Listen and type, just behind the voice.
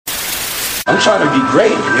I'm trying to be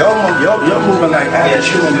great. Y'all moving like average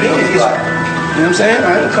human beings. You know what I'm saying?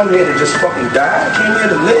 I ain't come here to just fucking die. I came here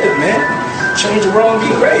to live, man. Change the world and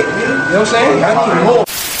be great. You know what I'm saying? I need more.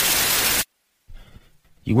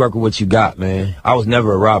 You work with what you got, man. I was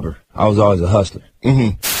never a robber. I was always a hustler.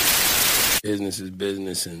 Business is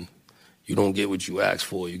business, and you don't get what you ask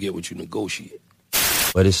for. You get what you negotiate.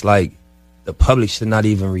 But it's like the public should not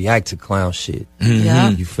even react to clown shit. Yeah.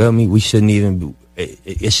 You feel me? We shouldn't even.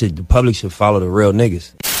 The public should follow the real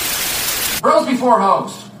niggas. Bros before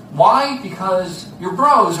hoes. Why? Because your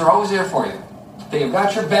bros are always there for you. They have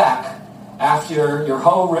got your back after your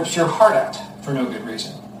hoe rips your heart out for no good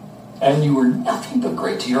reason. And you were nothing but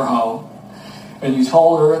great to your hoe. And you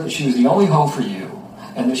told her that she was the only hoe for you.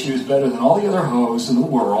 And that she was better than all the other hoes in the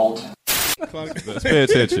world. Let's pay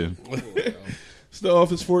attention. It's the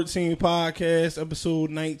Office 14 podcast, episode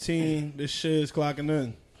 19. This shit is clocking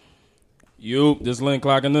in. You, this Lynn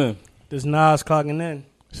clocking in. This Nas clocking in.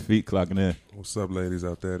 His feet clocking in. What's up, ladies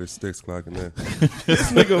out there? This Sticks clocking in.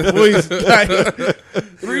 This nigga voice like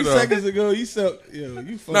 3 seconds ago. You said,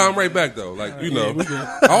 you fucking. Nah, I'm right back though. Like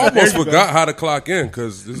I almost forgot how to clock in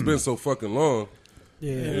because it's been so fucking long.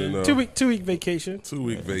 Yeah, you know. 2 week vacation. 2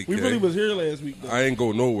 week vacation. We really was here last week though. I ain't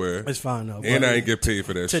go nowhere. It's fine though. And I ain't get paid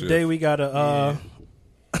for that shit. Today we got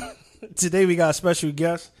today we got a special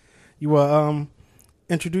guest. You want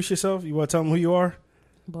introduce yourself? You want to tell them who you are?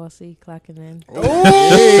 Bossy clocking in.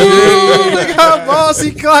 Oh, look how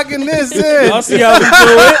Bossy clocking this in. I'll see how we do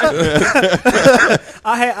it.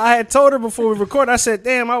 I had told her before we recorded. I said,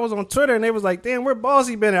 "Damn, I was on Twitter and they was like, damn, where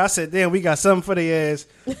Bossy been at?" I said, "Damn, we got something for their ass.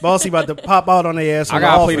 Bossy about to pop out on their ass." I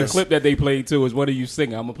gotta play the clip that they played too. Is what are you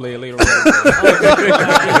singing? I'm gonna play it later on.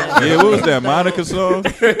 Yeah, what was that Monica song?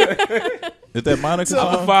 Is that Monica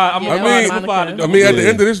song? I mean, at the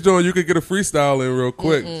end of this joint, you could get a freestyle in real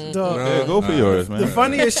quick. Yeah, go for yours, man. The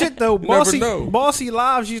funniest shit though, Bossy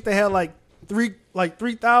Lives used to have like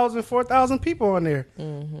 3,000, 4,000 people on there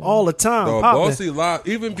all the time. Bossy Live,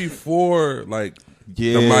 even before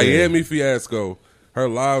the Miami fiasco, her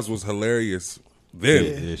lives was hilarious.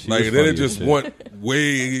 Then, then it just went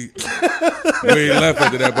way left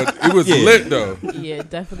after that, but it was lit though. Yeah, it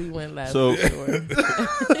definitely went left. So,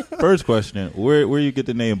 first question: where you get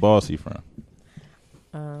the name Bossy from?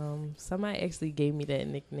 Somebody actually gave me that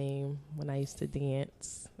nickname when I used to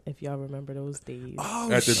dance. If y'all remember those days.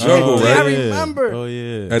 Oh, at the jungle, right? I remember. Oh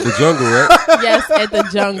yeah, at the jungle, right? Yes, at the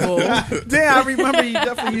jungle. Damn, I remember you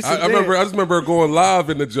definitely used to. I just remember going live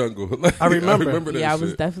in the jungle. I remember that. Yeah, I was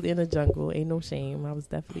shit. definitely in the jungle. Ain't no shame. I was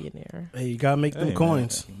definitely in there. Hey, you gotta make them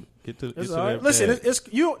coins. Get to right. Listen, it's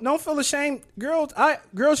you don't feel ashamed, girls.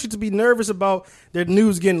 Girls used to be nervous about their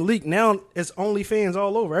news getting leaked. Now it's OnlyFans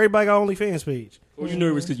all over. Everybody got OnlyFans page. Or you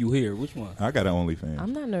nervous because you here? Which one? I got an OnlyFans.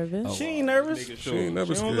 I'm not nervous. She ain't nervous. She ain't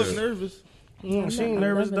never She scared. don't look nervous. She ain't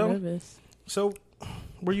nervous though. Nervous. So,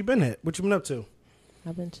 where you been at? What you been up to?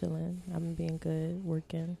 I've been chilling. I've been being good,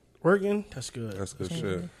 working. Working? That's good. That's good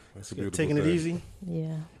shit. That's a beautiful Taking it thing. easy.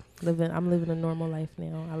 Yeah, I'm living a normal life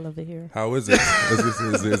now. I love it here. How is it?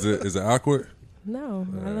 Is it awkward? No,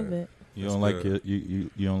 I love it. You don't like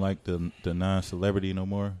you don't like the non-celebrity no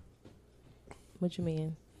more? What you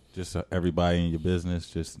mean? Just everybody in your business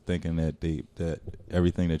just thinking that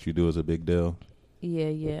everything that you do is a big deal.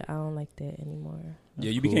 Yeah, I don't like that anymore.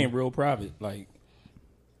 Yeah, you became real private. Like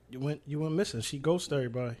you went missing. She ghosted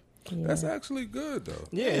everybody. Yeah. That's actually good though.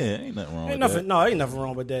 Yeah, ain't nothing wrong. Ain't nothing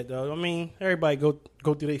wrong with that though. I mean, everybody go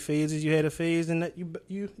through their phases. You had a phase, and that you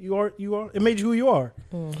are. It made you who you are.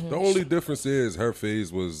 Mm-hmm. The only difference is her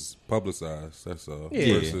phase was publicized. That's all.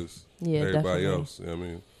 Yeah. Versus everybody definitely. else. You know what I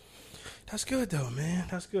mean. That's good though, man.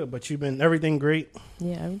 That's good. But you've been everything great.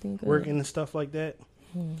 Yeah, everything good. Working and stuff like that.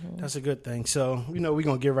 Mm-hmm. That's a good thing. So we're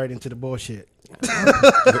gonna get right into the bullshit.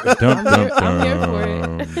 I'm here for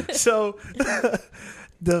it. So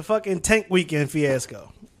the fucking Tank Weekend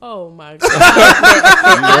fiasco. Oh my god!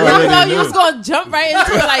 I didn't know you was gonna jump right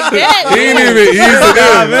into it like that. He ain't even easy,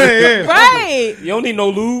 man. Right? You don't need no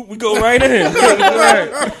lube. We go right in.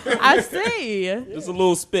 I see. Just a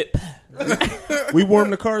little spit. We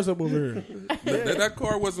warmed the cars up over here. That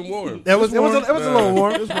car wasn't warm. It was a little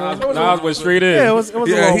warm. Nas went straight in. Yeah, it was a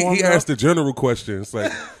little warm. He asked the general questions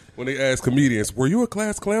like when they ask comedians, "Were you a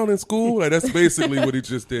class clown in school?" Like that's basically what he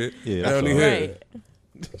just did. Yeah, down the head.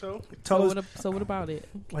 So what about it?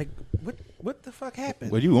 Like what the fuck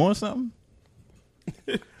happened? Were you on something?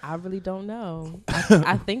 I really don't know.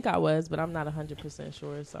 I think I was, but I'm not 100%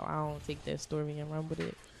 sure, so I don't take that story and run with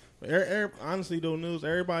it. Honestly, though, news,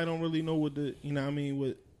 everybody don't really know what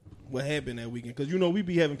what happened that weekend, because we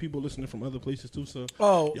be having people listening from other places too. So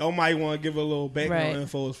y'all might want to give a little background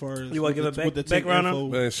info as far as you want to give the background info.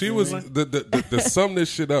 Man, she was to sum this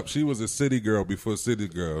shit up. She was a city girl before City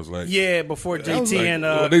Girls. Like before JT and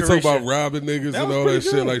they Carisha. talk about robbing niggas and all that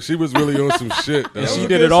shit. Like she was really on some shit. And she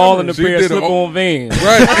did it all in the pair of slip-on Vans.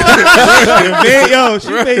 Right. She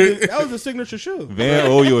made it. That was a signature shoe. Van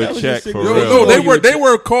owe you a check for real. No, they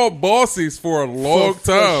were called Bossies for a long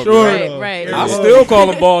time. Sure. Right. I still call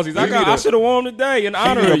them Bossies. I should have worn them today in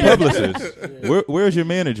honor Your of you. publicist. Where's your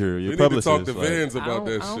manager? Your We need publicist. to talk to Vans about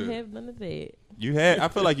that I don't shit. have none of that. You had. I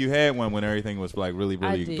feel like you had one when everything was like really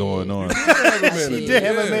did. going on. She did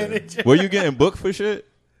have a manager. Were you getting booked for shit?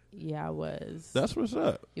 Yeah, I was. That's what's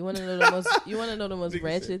up. You want to know the most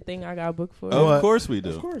ratchet thing I got booked for? Of course we do.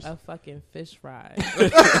 Of course. A fucking fish fry.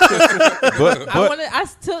 But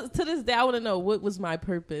To this day, I want to know what was my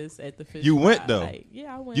purpose at the fish. You fry. went, though. Like,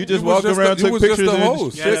 yeah, I went. you just You was walked just around, the- you took was just pictures the and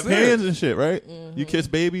host. shook That's it. hands and shit, right? You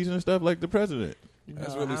kissed babies and stuff like the president.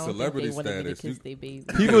 That's No, really I don't celebrity think they wanted me to status. kiss their baby.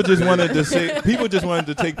 People just wanted to say. People just wanted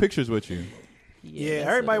to take pictures with you. Yeah, that's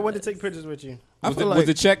everybody what it wanted to was. take pictures with you. I feel Was like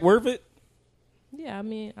the check worth it? Yeah, I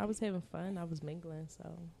mean, I was having fun. I was mingling, so.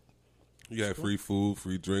 You had free food,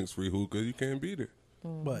 free drinks, free hookah. You can't beat it.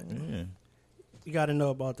 But yeah. you got to know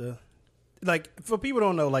about for people who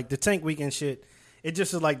don't know, like the Tank Weekend shit, it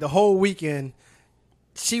just is like the whole weekend.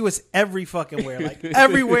 She was every fucking where, like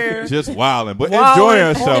everywhere. Just wilding, but Wilding,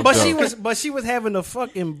 enjoying herself. But though. she was having a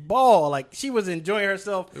fucking ball. Like she was enjoying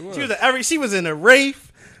herself. was. She was in a rave.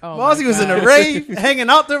 Oh Bossy my was in God. a rave, hanging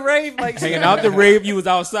out the rave, like Hanging out the rave, you was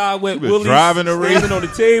outside with was Willie, driving the rave. standing on the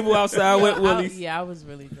table outside with Willie. I was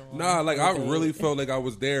really doing. Nah, like I really felt like I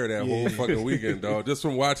was there that whole fucking weekend, dog. Just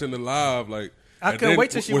from watching the live, like I and couldn't then wait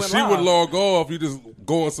till she when went she would live. log off, you just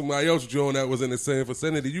go on somebody else's joint that was in the same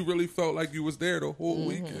vicinity. You really felt like you was there the whole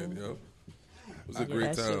weekend, yo. It was a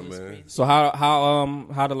great that shit time, was man. crazy. So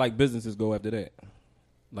how did like businesses go after that?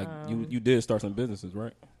 Like you did start some businesses,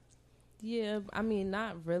 right? Yeah, I mean,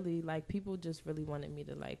 not really. Like, people just really wanted me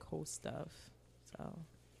to, like, host stuff. So,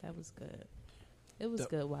 that was good. It was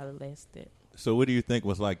good while it lasted. So what do you think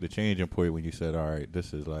was like the changing point when you said, all right,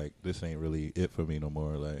 this ain't really it for me no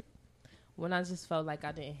more? Like, when I just felt like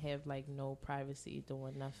I didn't have, like, no privacy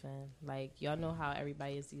doing nothing. Like, y'all know how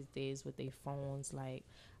everybody is these days with their phones. Like,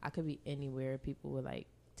 I could be anywhere. People would, like,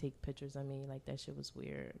 take pictures of me. Like, that shit was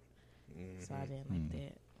weird. So, I didn't like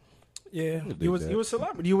that. Yeah, you was a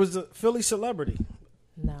celebrity. You was a Philly celebrity.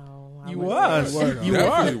 No, You was. You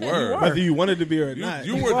definitely were. Whether you wanted to be or not.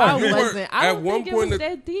 You were. I you were wasn't. I at don't one think it point. was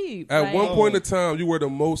that deep. At Like, one point in time, you were the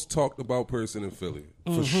most talked about person in Philly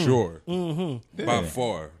for sure, by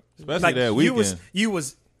far. especially Like that weekend. you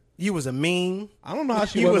was a meme. I don't know how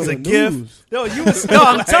she You was on a the gift. news. No, you was. No,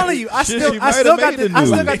 I'm telling you, I Shit, still she might have got made the I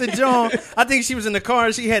still news. got the John. I think she was in the car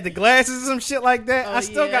and she had the glasses and some shit like that. I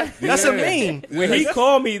still got. That's a meme. When he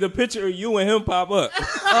called me, the picture of you and him pop up.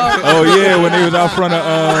 Oh yeah, when they was out front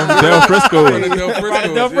of Del Frisco.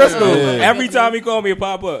 Del Frisco. Yeah. Every time he called me, it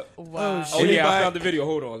pop up. wow. Oh yeah, I found the video.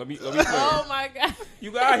 Hold on, let me play. Oh my God.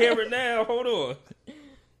 You gotta hear it now. Hold on.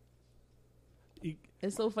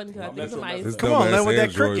 It's so funny because I think messing up. somebody. This Come on, dumbass man, with that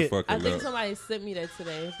Android cricket. fucking I think up. somebody sent me that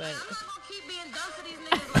today, but Keep being dumb for these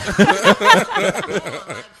niggas.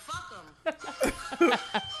 Like, fuck them. Like,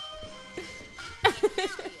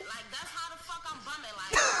 that's how the fuck I'm bumming.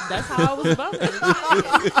 Like, that's how I was bumming. I'm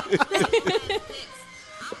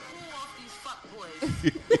cool off these fuck boys.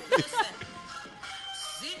 Listen.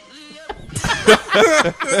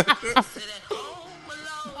 Sit at home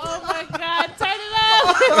alone. Oh my God, turn it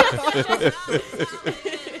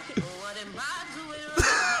What am I doing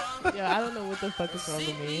wrong? up. Yo, I don't know what the fuck is wrong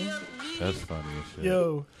with me. That's funny as shit.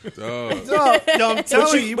 Yo, Dog. yo, I'm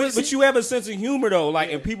telling you, But you have a sense of humor though,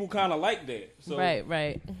 like, and people kind of like that. So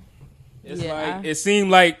Right. It's Yeah, like it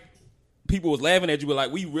seemed like people was laughing at you, but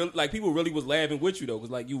like people really was laughing with you though,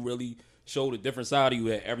 because like you really showed a different side of you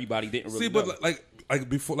that everybody didn't really See, know. but like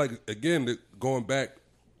before, like again, going back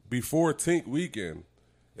before Tink Weekend,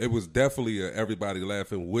 it was definitely a everybody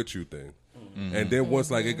laughing with you thing. And then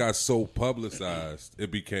once like it got so publicized,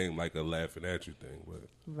 it became like a laughing at you thing. But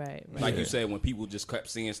Right. Like you said, when people just kept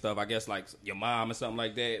seeing stuff, I guess like your mom or something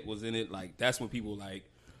like that was in it. Like that's when people like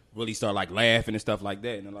really start like laughing and stuff like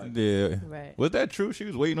that. And they're like, Yeah. Right. Was that true? She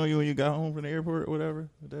was waiting on you when you got home from the airport or whatever?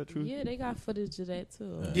 Was that true? Yeah, they got footage of that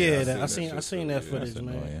too. yeah, I shit seen too. that Yeah, footage, that's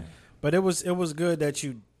man. annoying. But it was good that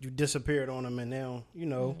you disappeared on him, and now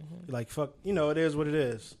you're like fuck, it is what it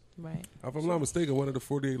is. Right. if I'm not mistaken, one of the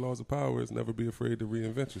 48 laws of power is never be afraid to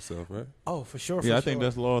reinvent yourself, right? Oh, for sure. Yeah, I think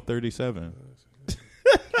that's law 37.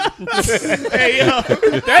 Hey, yo.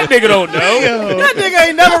 That nigga don't know. That nigga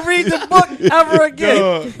ain't never read the book ever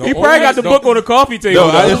again. He probably got the book on the coffee table.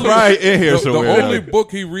 No, it's probably in here somewhere. The only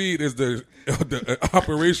book he read is the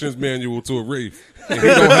operations manual to a rave. And he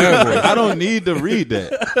don't have one. I don't need to read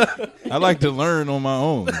that. I like to learn on my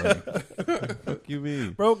own. Fuck you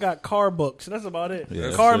mean? Bro got car books. That's about it.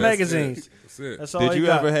 Yeah, car that's magazines. That's it. That's all Did he you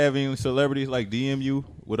got. ever have any celebrities like DM you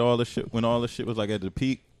with all the shit when all the shit was like at the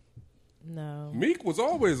peak? No. Meek was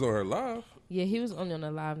always on her live. Yeah, he was only on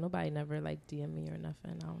the live. Nobody never like DM me or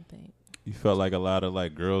nothing. I don't think. You felt like a lot of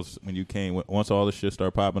like girls when you came once all the shit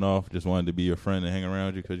started popping off, just wanted to be your friend and hang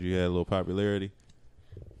around you because you had a little popularity.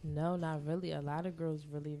 No, not really. A lot of girls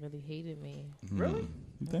really, really hated me. Really?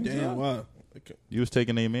 Damn, wow. Okay. You was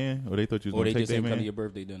taking a man, or they thought you was Or gonna they take just their ain't come to man? your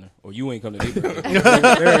birthday dinner, or you ain't come to their birthday.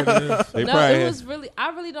 They No, probably it had- was really. I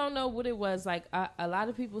really don't know what it was. Like a lot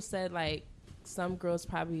of people said, like some girls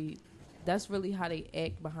probably. That's really how they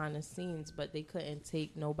act behind the scenes, but they couldn't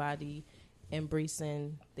take nobody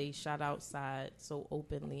embracing they shot outside so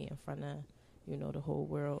openly in front of the whole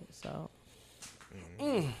world. So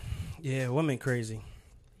Yeah, women crazy.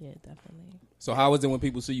 yeah, definitely. So how is it when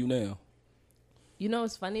people see you now?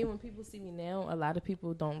 It's funny when people see me now. A lot of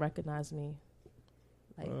people don't recognize me,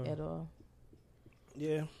 at all.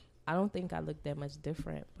 Yeah. I don't think I look that much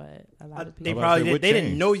different, but a lot of people. They probably what they didn't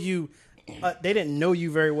changed? know you. They didn't know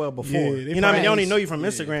you very well before. Yeah, they You know what I mean? They only probably- know you from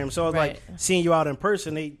Instagram. So it's like seeing you out in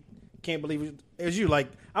person, they can't believe it was you. Like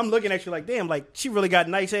I'm looking at you like, damn, like she really got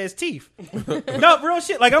nice ass teeth. No, real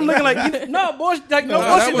shit. Like I'm looking like, no bullshit. Like no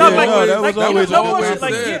bullshit. that No, was like, always- that was like, always no always bullshit.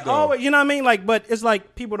 Like said, yeah, though. always. You know what I mean? Like, but it's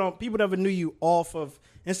like people never knew you off of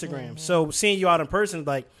Instagram. So seeing you out in person,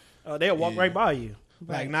 like they'll walk right by you.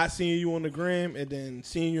 Like not seeing you on the gram and then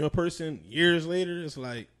seeing you in person years later, it's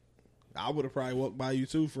like I would have probably walked by you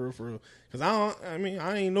too for because I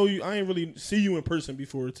ain't know you. I ain't really see you in person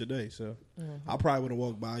before today, so I probably would have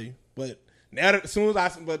walked by you. But now that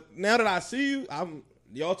I see you,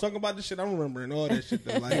 y'all talking about this shit. I'm remembering all that shit.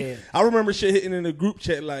 Though. Like I remember shit hitting in the group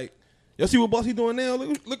chat like. Y'all see what Bossy doing now?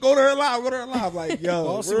 Look, go to her live. Go to her live. Like, yo,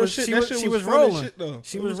 Bossy real was- shit. she That was- shit she was was fun as rolling. shit, though.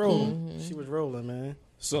 She It was cool. rolling. She was rolling, man.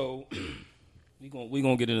 So we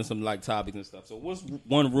gonna get into some like topics and stuff. So what's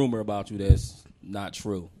one rumor about you that's not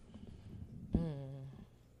true?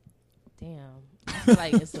 Damn. I feel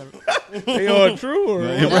like it's a. They all true or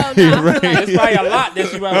No, I feel like- There's probably a lot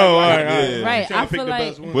that you all right. Right, Trying to I pick feel the like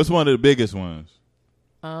best one. What's one of the biggest ones?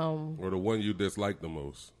 Or the one you dislike the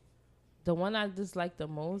most. the one I dislike the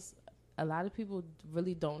most. A lot of people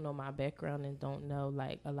really don't know my background and don't know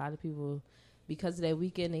like a lot of people because of that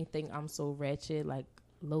weekend they think I'm so ratchet. Like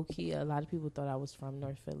low key, a lot of people thought I was from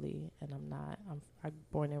North Philly and I'm not. I'm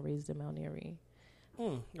born and raised in Mount Airy.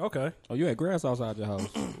 Okay. Oh, you had grass outside your house.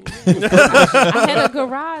 I had a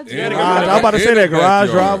garage. And I'm about to say that garage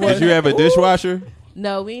driveway. Did you have a dishwasher?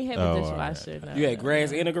 No, we ain't have Oh, a dishwasher. No, You had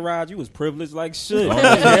grass in a garage. You was privileged like shit. Almost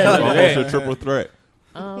a triple threat.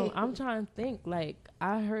 I'm trying to think. Like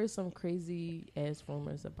I heard some crazy ass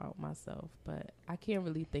rumors about myself, but I can't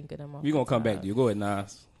really think of them. We gonna come back to you. Go ahead,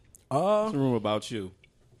 Nas. What's a rumor about you?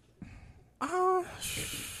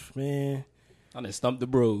 Man. I done stumped the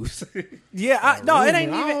bros. Yeah, it ain't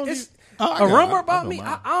I even. don't It's I a got- rumor I about know me.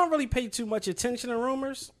 mine. I don't really pay too much attention to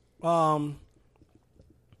rumors. I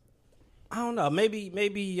don't know. Maybe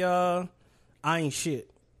I ain't shit.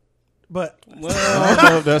 But I don't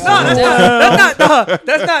know if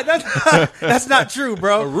that's not true, A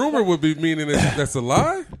bro. rumor would be meaning that's a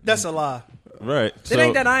lie? That's a lie. right. It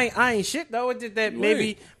ain't that I ain't shit though. It's just that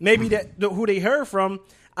maybe that who they heard from,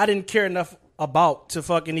 I didn't care enough about to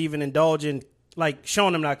fucking even indulge in like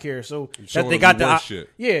showing them not care. So Showing that they them got the worse shit.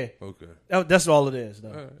 yeah. Okay. That's all it is though.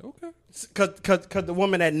 All right, okay. Cause the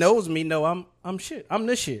woman that knows me know I'm shit. I'm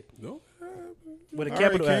this shit No. with a All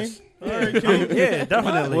capital right, S. King. Yeah,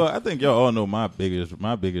 definitely. Well, I think y'all all know my biggest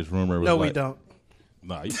rumor was No, like, we don't.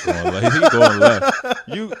 Nah, you going left. He going left.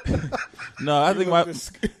 You. No, I think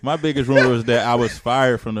my biggest rumor was that I was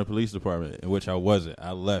fired from the police department, in which I wasn't.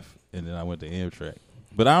 I left and then I went to Amtrak.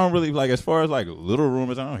 But I don't really like as far as like little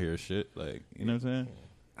rumors. I don't hear shit. Like you know what I'm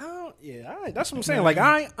saying? That's what I'm saying. Like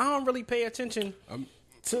I don't really pay attention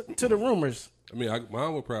to the rumors. I mean,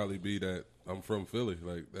 mine would probably be that I'm from Philly.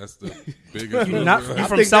 Like that's the biggest. You rumor. not I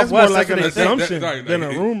from think that's more Southwest. like an That's what they think. assumption than a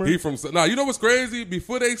rumor. He from now. You know what's crazy?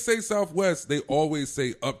 Before they say Southwest, they always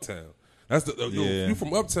say Uptown. That's the Yeah. you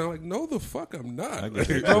from Uptown? Like no, the fuck, I'm not. I get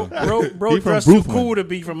it. Bro He from dressed too Boothwin. cool to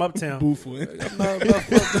be from Uptown.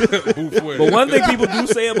 But one thing people do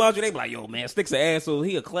say about you, they be like, "Yo, man, Sticks an asshole.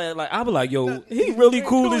 He a class." Like I be like, "Yo, he really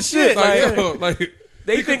cool as shit." Like, Like, yo, like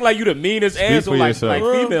They think like you the meanest Speak asshole, for like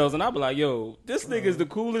yourself. females, and I be like, yo, this nigga's the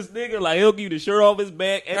coolest nigga. Like he'll give you the shirt off his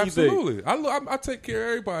back, everything. Absolutely. I take care of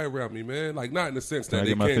everybody around me, man. Like not in the sense Can I that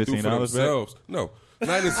they get my can't do for $15 back? themselves. No,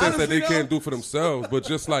 not in the sense that they can't do for themselves, but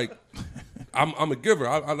just like I'm a giver.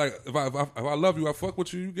 I like if I love you, I fuck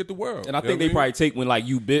with you. You get the world. And I think they probably take when like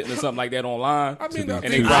you bitten or something like that online. I mean, and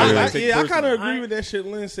they probably like, take I kind of agree with that shit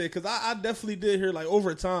Lynn said because I definitely did hear like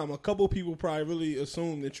over time a couple people probably really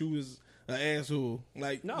assumed that you was an asshole.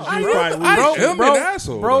 Like no, I am an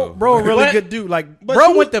asshole. Bro, a really good dude. Like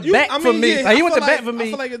bro went to bat for me. Like, he went to bat for me. I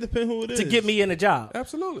feel like it depends who it is to get me in the job.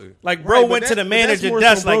 Absolutely. Like bro Right, went but to the that- manager but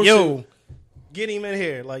desk that's more like, so yo, get him in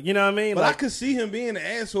here. Like, you know what I mean? But Like, I could see him being an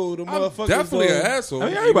asshole. The motherfucker Definitely an asshole. I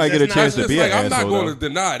mean, everybody get a chance to be an I'm not asshole, going though. to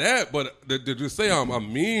deny that, but to just say I'm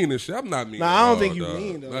mean and shit, I'm not mean. Nah, at I don't all, think you dog.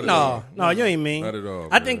 mean, though. Not at all. no, you ain't mean. Not at all.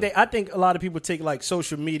 I man. think a lot of people take like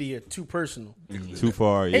social media too personal. Too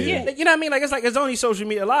far, yeah. And yeah, you know what I mean? Like it's only social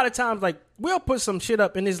media. A lot of times, like we'll put some shit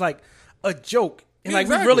up and it's like a joke, and like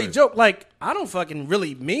we really joke. Like I don't fucking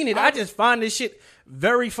really mean it. I just find this shit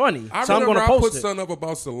very funny, so I'm remember gonna I post put it. something up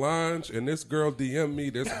about Solange, and this girl DM'd me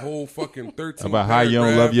this whole fucking 13 About how you don't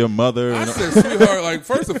paragraph. love your mother. I And said, sweetheart, like,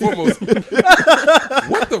 first and foremost,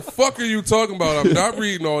 what the fuck are you talking about? I'm not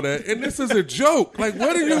reading all that. And this is a joke. Like,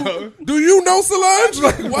 what do you know Solange?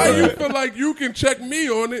 Like, why you feel like you can check me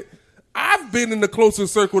on it? I've been in the closer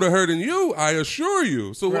circle to her than you, I assure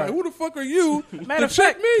you. So who the fuck are you to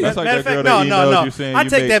check me? That's like Matter that girl of fact, that no. emailed you saying I you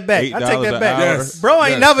take make that back. I take $8 that an back. hour. Yes. Bro ain't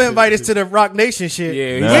Yes. never invited us to the Rock Nation shit.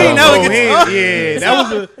 Yeah, No. he ain't never No. get.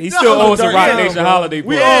 that was He still owes a Rock Nation holiday.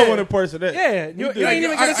 we bro. all want a person that. Yeah, you ain't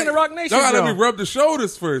even get us in the Rock Nation. Y'all gotta let joint. me rub the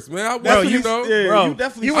shoulders first, man. I Bro, want you you know. Yeah, Bro, you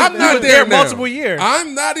definitely. you I'm was not there there now. multiple years.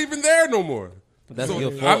 I'm not even there no more. That's So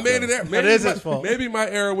your fault. I made it though. there. That is his fault. Maybe my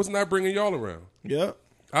era was not bringing y'all around. Yeah.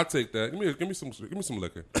 I'll take that. Give me some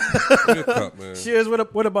liquor. Give me a cup, man. Cheers.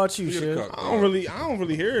 What about you, Give me a Cheers? cup, I don't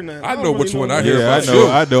really hear nothing. I don't know really which one I hear Yeah, about you.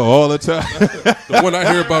 I know all the time. The one I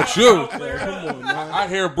hear about you. I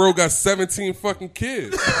hear bro got 17 fucking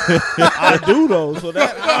kids. I do though, so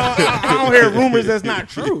that I don't hear rumors that's not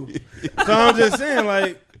true. So I'm just saying,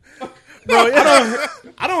 like, bro,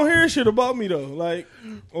 I don't hear shit about me though, like,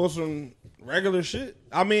 or some regular shit.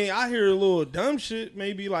 I mean, I hear a little dumb shit,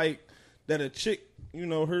 maybe like that a chick, you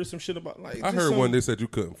know, heard some shit about. Like, I just heard some- one they said you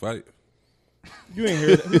couldn't fight. You ain't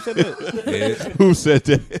hear that? Who said that? Ed, Who said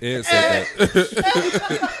that? Ed said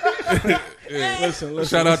that. Listen.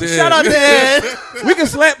 Shout out to Ed. Shout out to Ed. We can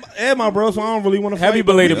slap Ed, my bro. So I don't really want to. Happy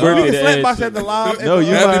belated We birthday can to slap Ed. box at the live. No,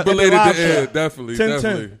 you Happy might- at the belated live to show. Ed. Definitely, 10-10.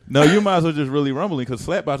 definitely. No, you might as well just really rumbling because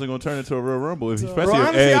slapbox are gonna turn into a real rumble, especially Bro, if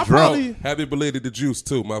honestly, Ed I drunk. probably Happy belated to Juice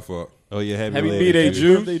too. My fault. Oh yeah, happy Happy belated. B-Day, happy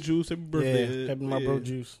Juice. birthday, Juice. Happy birthday, Yeah, Ed. happy my bro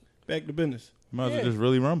Juice. Back to business. Might as well just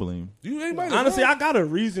really rumbling. You ain't might as Honestly, well. I got a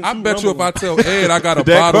reason. I to bet you if rumble. I tell Ed I got a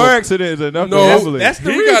That bottle. car accident is enough No, to rumbling. that's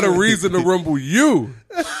the he got a reason. reason to rumble you.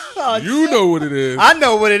 You know what it is. I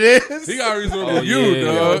know what it is. He got a reason to rumble Oh, you, yeah.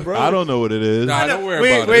 dog. bro. I don't know what it is. Nah, don't worry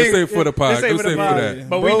Wait, about wait, it. This ain't for the pod. this ain't This for the ain't for pod. that.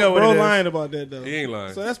 But we know what bro it is. lying about that though. He ain't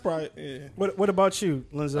lying. So that's probably What about you,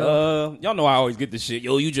 Linzel? Y'all know I always get this shit.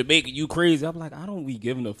 Yo, you Jamaican, you crazy. I'm like, I don't be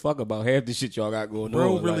giving a fuck about half the shit y'all got going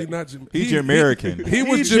Bro, on. really Like, not Jamaican. He's Jamaican. He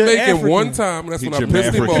was He's Jamaican African. one time. That's He when I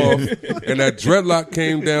pissed him Jamafrican. off, and that dreadlock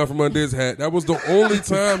came down from under his hat. That was the only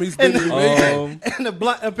time he's been Jamaican. And the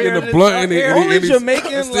blunt In appeared the blunt, and only he's- Jamaican.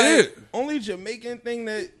 That's Like, it. only Jamaican thing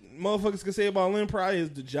that motherfuckers can say about Lynn Pryor is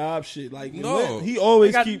the job shit. Like, No. Lynn, he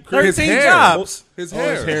always got keep 13 His hair. jobs. His Oh,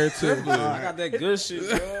 hair. his hair too. I got that good shit,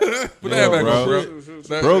 bro. Put that back on, bro.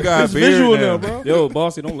 bro. Bro got It's a beard visual now. now, bro. Yo,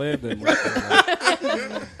 Bossy, don't laugh that much.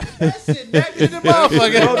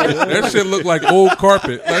 That shit look like old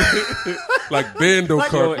carpet, like bando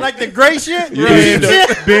carpet. Like the gray shit? Yeah.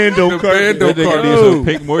 Bando The carpet. bando That nigga needs carpet. some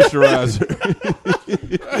pink moisturizer.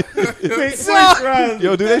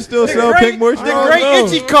 Yo, do they still sell pink The moisturizer? gray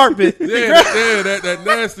itchy carpet. Yeah, that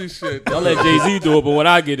nasty shit. Y'all let Jay-Z do it, but when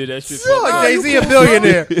I get it, that shit fuck Like up. Jay-Z a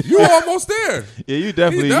billionaire. You almost there. Yeah, you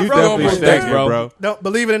definitely almost stacking, there, bro. No,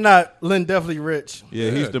 believe it or not, Lynn definitely rich.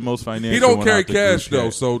 Yeah, he's the most financial. He don't one carry out the group cash though,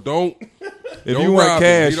 chat. so don't. If don't you want rob him.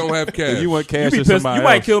 cash, He don't have cash. If you want You cash, be to pissed. somebody You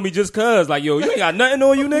might else. kill me just cause. Like, yo, you ain't got nothing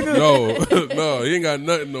on you, nigga. No, he ain't got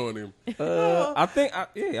nothing on him. I think. I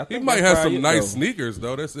think He might that's have some probably it, nice though. sneakers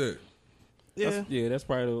though. That's it. Yeah. That's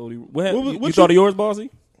probably the only. What, What was- you what thought you- of yours, Bossy?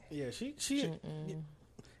 Yeah, she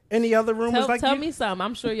Any other rumors like Tell you? me something.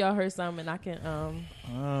 I'm sure y'all heard something. I can.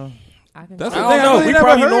 I can. That's I the don't thing, I know. really We never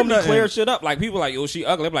probably heard normally nothing. clear shit up. Like people like, yo, she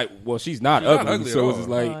ugly. I'm like, well, she's not not ugly. ugly at So all. it's just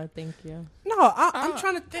like, Oh, thank you. No, I'm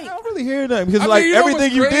trying to think. I don't really hear that because I mean, like you know everything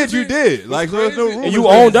what's you crazy? did, you did. Like so there's no What's rumors. And you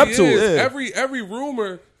crazy owned up to is it. Every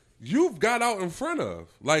rumor you've got out in front of.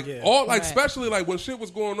 Like especially like when shit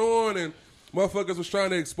was going on and motherfuckers was trying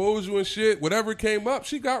to expose you and shit. Whatever came up,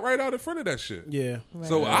 she got right out in front of that shit. Yeah. Right.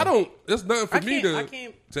 So there's nothing for me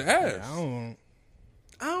to ask.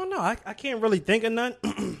 I don't know. I can't really think of none.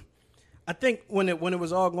 I think when it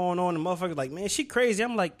was all going on, the motherfuckers like, man, she crazy.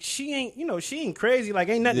 I'm like, she ain't crazy. Like,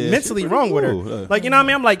 ain't nothing mentally wrong with her. Like, you know what I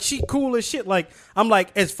mean? I'm like, she cool as shit. Like, I'm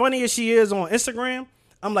like, as funny as she is on Instagram,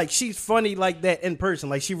 I'm like, she's funny like that in person.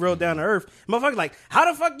 Like, she real down to earth. Motherfuckers like, how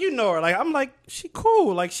the fuck you know her? Like, I'm like, she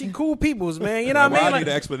cool. Like, she cool peoples, man. You know what I mean? I need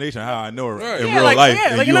an explanation how I know her in yeah, real like, life.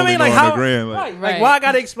 Yeah, like, you know what I mean? Like, how? Like, why I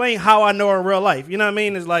gotta explain how I know her in real life? You know what I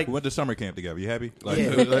mean? It's like we went to summer camp together. You happy? Like,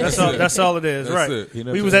 yeah, that's all it is. That's right? It. You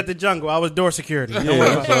know we was at the jungle. I was door security.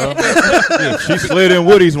 Yeah, she slid in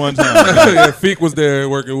Woody's one time. Yeah, Feek was there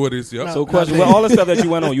working Woody's. Yep. So, question: well, all the stuff that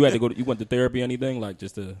you went on, you had to go. You went to therapy or anything, like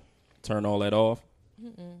just to turn all that off?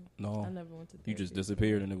 No, I never went to therapy. You just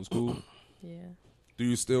disappeared and it was cool. Yeah. Do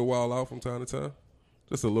you still wild out from time to time?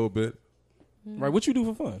 Just a little bit. Right. What you do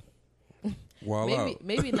for fun? Wild out.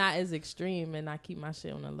 Maybe not as extreme, and I keep my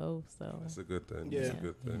shit on the low. So that's a good thing. Yeah. That's a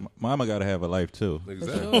good thing. Mama got to have a life too.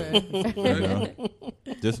 Exactly. Sure. You know?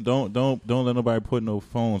 Just don't let nobody put no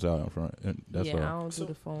phones out in front. That's all. I don't do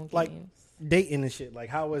the phone games. Like dating and shit. Like,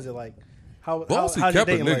 how is it? Like, Bossy how's kept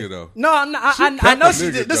a dating nigga like? though. No, I'm not. I know she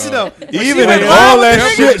did. Listen though, Even in all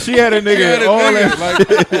that shit, she had a nigga. All that.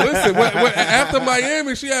 Like, listen, after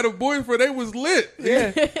Miami, she had a boyfriend. They was lit. Yeah,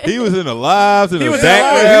 he was in the lives and the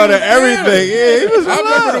background and everything. Yeah, he was. I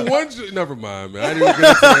remember the one. Never mind, man. I didn't even get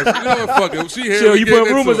into that. You know what? Fuck it. She here. Chill, you put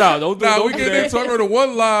rumors out. Don't we get into. I remember the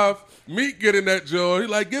one live. Meek get in that joint. He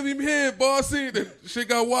like, give him head, bossy. Then shit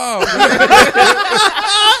got wild. Shit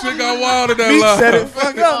got wild in that Meek live. said it.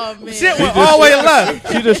 Fuck up. Shit went all the way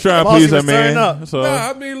left. She just trying to please her man. So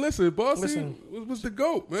I mean, listen, bossy was the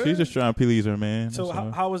GOAT, man. She's just trying to please her man. So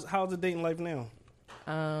how's the dating life now?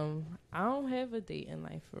 I don't have a dating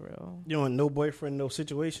life for real. You don't no boyfriend, no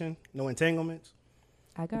situation, no entanglements.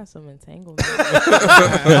 I got some entanglements.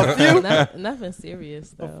 A few? Nothing serious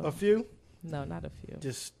though. A few? No, not a few.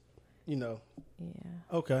 Just, Yeah.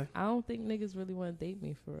 Okay. I don't think niggas really want to date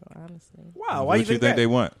me for real, honestly. Wow. Why what you think they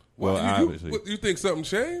want? Well, obviously. You think something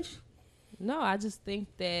changed? No, I just think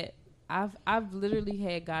that I've literally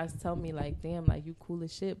had guys tell me like, damn, like you cool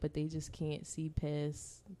as shit, but they just can't see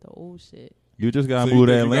past the old shit. You just gotta move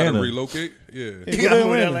to Atlanta. You gotta relocate? Yeah. You gotta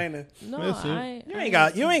move to Atlanta.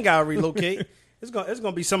 No, you ain't gotta relocate. It's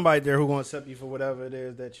gonna be somebody there who gonna accept you for whatever it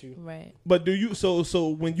is that you right. But do you so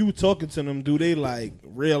when you talking to them, do they like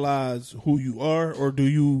realize who you are, or do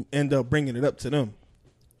you end up bringing it up to them?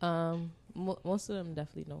 Most of them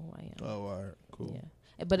definitely know who I am. Oh, all right, cool.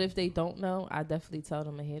 Yeah, but if they don't know, I definitely tell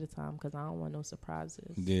them ahead of time because I don't want no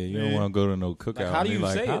surprises. Yeah, you don't want to go to no cookout. Like, how do you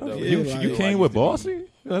say it though? You came with Bossy?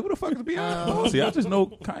 You're like, who the fuck is Beyonce Bossy? I just know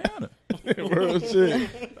Kayana. Real shit.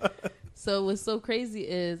 So what's so crazy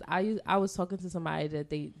is I was talking to somebody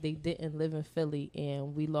that they didn't live in Philly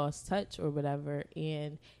and we lost touch or whatever,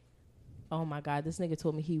 and oh my God, this nigga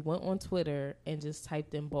told me he went on Twitter and just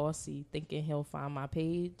typed in Bossy thinking he'll find my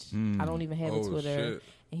page. I don't even have a Twitter. Shit.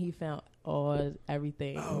 And he found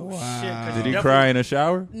everything. Oh wow. Did he cry in the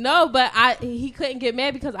shower? No, but he couldn't get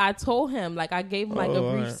mad because I told him, like I gave him like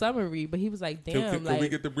a brief summary, but he was like, damn, can we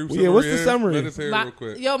get the brief summary? What's the summary? Let us hear it real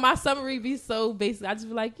quick. Yo, my summary be so basic. I just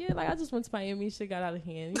be like, yeah, like I just went to Miami, shit got out of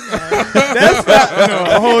hand. You know? That's not,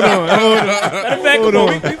 no, hold on. Matter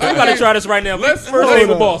of fact, we gotta try this right now. Let's first name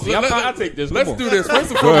a Bossy. I'll take this. Let's do this.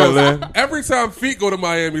 First of all, every time feet go to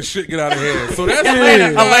Miami, shit get out of hand. So that's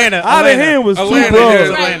Atlanta. Out of hand was too Atlanta,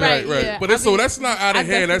 broad. Right. Yeah. But so that's not out of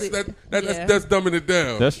hand. That's dumbing it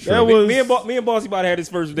down. That's true. Me and Bossy about to have his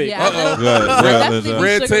first date. Yeah,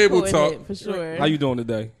 Red table talk for sure. How you doing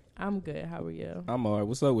today? I'm good. How are you? I'm alright.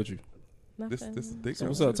 What's up with you? Nothing. This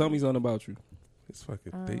What's up? Tell me something about you. It's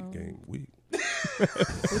fucking date game week.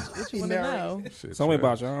 What you want to know? Tell me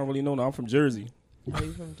about you. I don't really know. I'm from Jersey. Are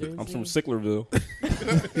you from Jersey? I'm from Sicklerville.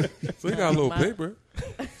 So you got a little paper.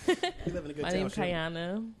 My name's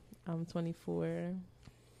Kayana. I'm 24.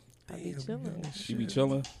 I be chilling. She be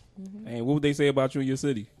chilling. And what would they say about you in your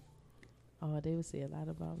city? Oh, they would say a lot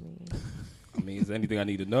about me. I mean, is there anything I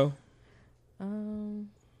need to know?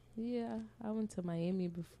 Yeah, I went to Miami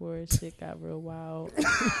before shit got real wild.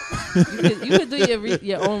 you could do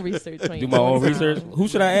your own research. Do my own research. Who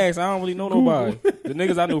should I ask? I don't really know nobody. The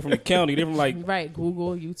niggas I know from the county, they're from like right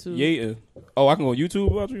Google, YouTube. Yeah. Oh, I can go on YouTube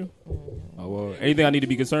about you. Oh, well, anything I need to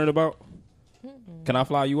be concerned about? Can I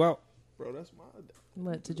fly you out? Bro, that's my.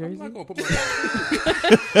 What, to Jersey? I'm not gonna put my.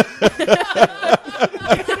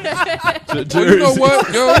 You know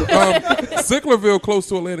what, yo? Sicklerville close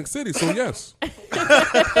to Atlantic City, so yes.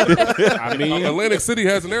 I mean, Atlantic City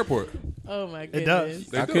has an airport. Oh my It goodness.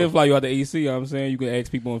 does. I could fly you out to AC. You know what I'm saying, you can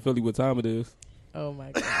ask people in Philly what time it is. Oh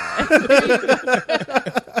my god.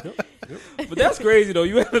 But that's crazy though.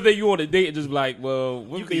 You ever think you on a date and just be like, well,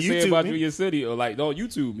 what You can they can say YouTube about me. you in your city, or like, don't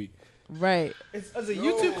YouTube me? Right. Is a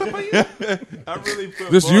YouTube clip on you? I really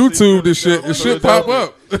put Just Bossy YouTube this Philly shit. down. This shit pop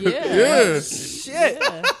up. Yeah. Yeah. Shit.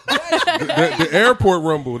 The airport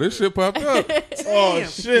rumble. This shit popped up. Oh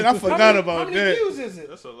shit! I forgot How about many that. views is it?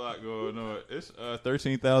 That's a lot going on. It's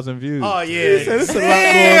 13,000 views. Oh yeah. It's a lot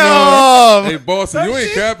going on. Hey, Bossy, you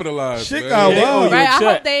ain't capitalized, Shit man. got wild. Right. I check.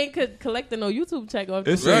 hope they ain't collecting no YouTube check off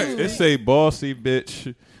It's this. Right. it's a Bossy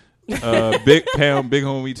bitch. Big pound, big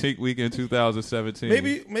homie Tink weekend 2017.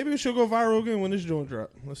 Maybe it should go viral again when this joint drop.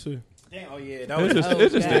 Let's see. Damn, oh yeah,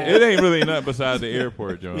 It ain't really nothing besides the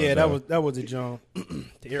airport, John. yeah, that was a John.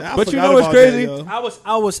 The airport. I But you forgot know what's about crazy? that,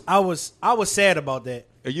 yo. I was sad about that.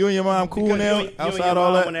 Are you and your mom cool Because now? you and Outside your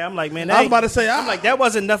all mom that? on there, I'm like, man, I was about to say, I'm like, that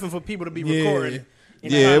wasn't nothing for people to be Yeah. recording. Yeah,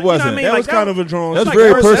 it You know what wasn't. I mean? That Like, was kind of a drawn. That's shit.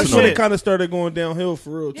 very That's personal. when it kind of started going downhill for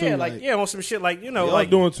real too. yeah, like on some shit like y'all like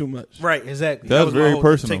doing too much. right, exactly. That's That was my very whole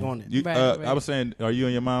personal. Take on it. You, Right, I right. was saying, are you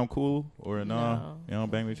and your mom cool or no? No. You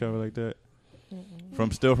don't bang with each other like that?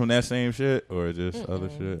 From that same shit or just other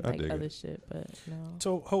shit? I Like dig other it. shit, but no.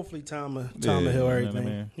 So hopefully time will Yeah, heal you know what I everything.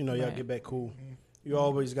 mean? You know, y'all Right. get back cool. You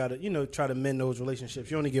always gotta, try to mend those relationships.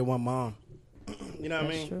 You only get one mom. You know what I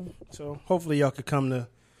That's mean? true. So hopefully y'all could come to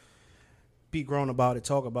be grown about it,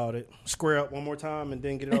 talk about it, square up one more time, and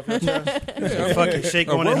then get it off your chest. Fucking shake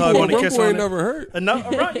A on it, rumble, hug a on it, kiss rumble on ain't it. never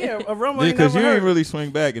hurt. A rumble Yeah, ain't because never you ain't hurt. really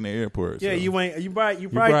swing back in the airport. Yeah, so. you ain't. You probably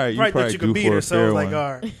probably thought you do could beat for her. a So fair like, one.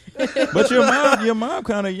 all right. But your mom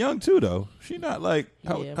kind of young too, though. She not like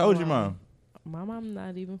how Yeah, old's my your mom? My mom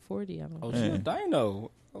not even 40. I don't Oh know. shit,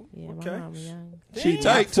 Dino. Yeah, Okay. my mom young. She Damn,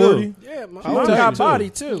 tight 40. too. Yeah, my She mom tight, got too. body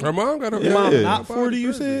too. Her mom got her Yeah. mom Yeah. Not 40,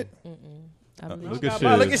 you said? I believe Look she- at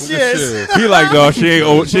shit. Look at shit. He like, no, she ain't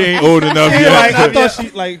old. She ain't old enough Yeah, yet. like I thought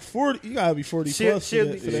she like 40. You gotta be 40 She'll- plus. she'll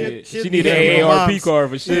for be- that- for that. Yeah, She'll she be need hitting an people AARP moms. card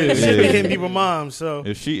for shit. She be Yeah. hitting people moms. So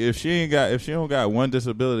If she don't got one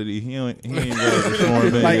disability, he ain't ready to swarm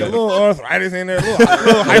in Like a yet. little arthritis in there, a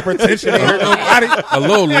little hypertension in her body. A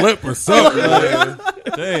little lip or something. man.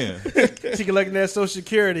 Damn, she collecting that Social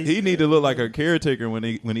Security. he need to look like a caretaker when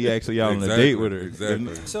he actually out on a date with her.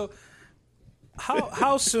 Exactly. So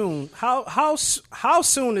how soon how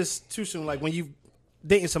soon is too soon? Like when you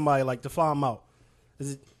dating somebody, like to fly them out,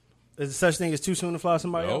 is there such thing as too soon to fly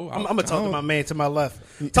somebody No, out? I'm gonna talk to my man to my left.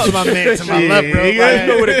 Talk to my man to my left, real you fast.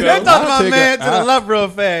 know where to go. Talk to I'll my take man a- to the left, real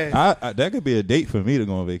fast. That could be a date for me to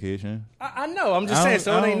go on vacation. I know. I'm just I saying. don't-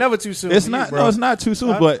 So I it ain't don't- never too soon. It's for you, not. bro. No, it's not too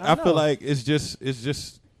soon. I- But I I feel know. like it's just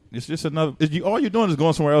another. All you're doing is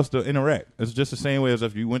going somewhere else to interact. It's just the same way as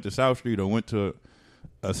if you went to South Street or went to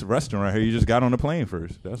a restaurant here. You just got on the plane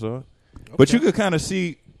first. That's all. But you could kind of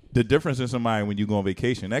see the difference in somebody when you go on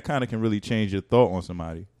vacation. That kind of can really change your thought on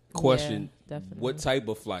somebody. Question: Yeah, definitely. what type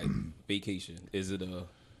of flight vacation? Is it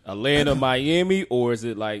Atlanta, Miami, or is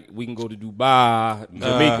it like we can go to Dubai,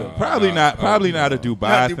 Jamaica? Probably not a Dubai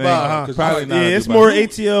Not thing. Dubai, huh? Probably not. Yeah, a it's Dubai. more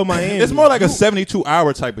ATL Miami. It's more like a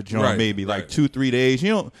 72-hour type of joint, Right, maybe like right. 2-3 days.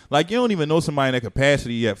 You don't even know somebody in that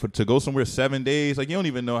capacity yet to go somewhere 7 days. Like you don't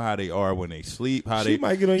even know how they are when they sleep. How She they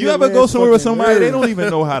might get on you your ever go man's somewhere with fucking somebody they nerves. don't even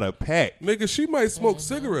know how to pack. Nigga, she might smoke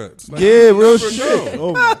cigarettes. Like, Yeah, you real never shit. know.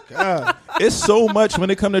 Oh my god. It's so much when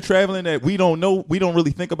it come to traveling that we don't know. We don't really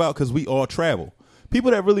think about because we all travel.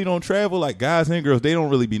 People that really don't travel, like guys and girls, they don't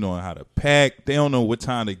really be knowing how to pack. They don't know what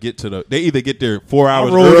time to get to the. They either get there 4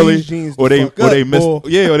 hours roll early, these jeans or the they fuck up, miss. boy.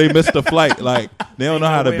 Yeah, or they miss the flight. Like they don't know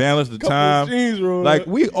how to balance the time. jeans rolled Like up.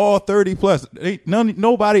 we all 30 plus.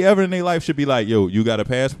 Nobody ever in their life should be like, "Yo, you got a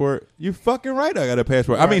passport? You fucking right, I got a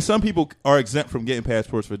passport." I mean, some people are exempt from getting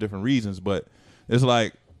passports for different reasons, but it's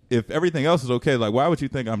like. If everything else is okay, like why would you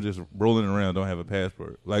think I'm just rolling around don't have a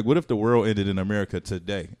passport? Like what if the world ended in America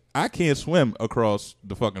today? I can't swim across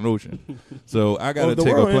the fucking ocean, so I gotta the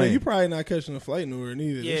take a world, plane. you probably not catching a flight nowhere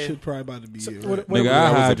neither. Yeah. This shit probably about to be it. what- Right? what- Nigga,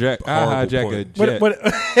 That was a I horrible hijack a point. jet. What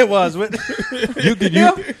it was? What,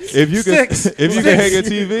 If you Six. can hang a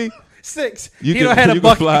TV, six. You he can- don't had you a can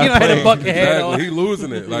bucket. fly He a don't had a plane. bucket head Exactly. on. He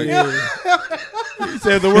losing it. Like He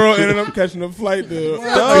said the world ended up catching a flight to the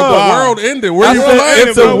world ended. Where I you said, flying?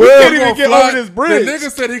 if bro? the We world can't even gonna get fly- over this bridge. The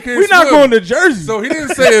nigga said he can't. We're not swim. going to Jersey. So he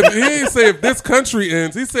didn't say if this country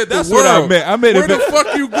ends. He said That's the what world. I meant. I meant where if the it-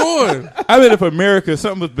 fuck you going? I mean, if America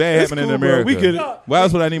something was bad happening cool, in bro. America, We could- why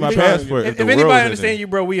else would I need my we- passport? If the anybody world is understand ending? you,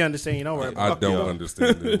 bro, we understand you. Don't worry. I Fuck don't you.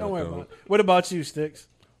 understand it. Don't worry about it. What about you, Sticks?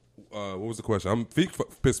 What was the question? Feet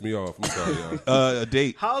pissed me off. I'm sorry, y'all. A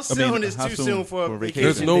date. How soon is too soon for a vacation?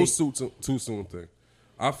 There's no date? too soon thing.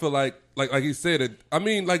 I feel like he said, I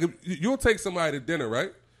mean, like, if you'll take somebody to dinner,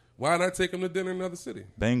 right? Why not take them to dinner in another city?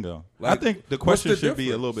 Bingo. Like, I think the question should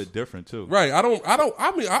be a little bit different too. Right. I mean,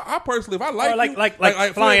 I personally, if I like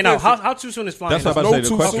like flying out. How too soon is flying out? That's what I'm about to say. The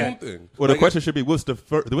too question, soon thing. Well, the question should be, what's the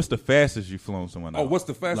fastest you've flown someone out? Oh, what's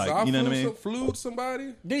the fastest Like, I you know what I mean? flew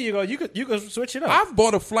somebody? There you go. You could switch it up. I've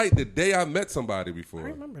bought a flight the day I met somebody before.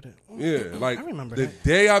 I remember that. Yeah, like I remember the that.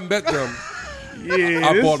 day I met them,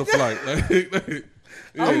 I bought a flight.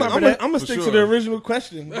 Yeah, I'm gonna stick to the original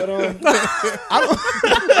question, but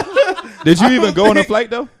Did you even go on a flight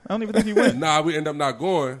though? I don't even think you went. Nah, we end up not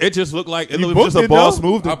going. It just looked like it You was just a booked it, boss though?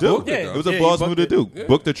 move to I do. booked it, though. It was a Yeah, boss you move to booked do. Yeah.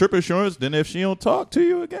 Book the trip insurance. Then if she don't talk to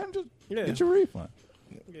you again, just Yeah. get your refund.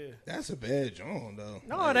 that's a bad joint though.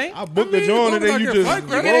 No, it ain't. I booked the joint and then you just flight,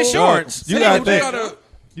 You right? get insurance. You Say gotta that. think.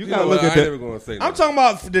 You know gotta what, look I at ain't never that. gonna say I'm nothing. talking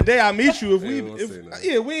about the day I meet you. ain't gonna say nothing.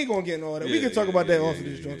 Yeah, we ain't gonna get into all that. We Yeah, can talk about that yeah, off of yeah,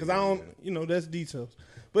 this joint because yeah, I don't, that's details.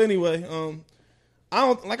 But anyway, I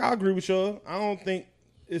don't like. I agree with y'all. I don't think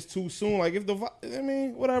it's too soon. Like if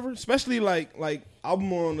whatever. Especially like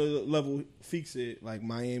I'm on the level Feek said, like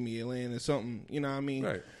Miami, Atlanta, something. You know what I mean?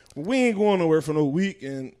 Right. We ain't going nowhere for no week,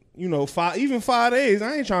 and 5 days.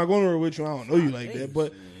 I ain't trying to go nowhere with you. I don't know you like that,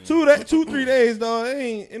 but 2-3 days, dog.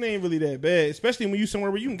 It ain't really that bad. Especially when you somewhere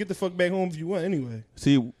where you can get the fuck back home if you want anyway.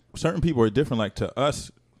 See, certain people are different. Like to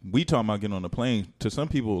us, we talking about getting on the plane. To some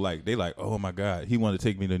people, like they like, oh my God, he wanted to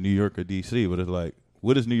take me to New York or DC. But it's like,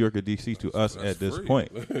 what is New York or DC to us at this free.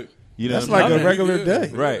 point? You know, That's what I like mean? a regular day,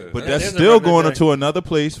 Right? But That that's is a still regular going day. into another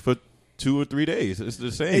place for 2 or 3 days. It's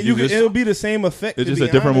the same. And it'll be the same effect. It's to just be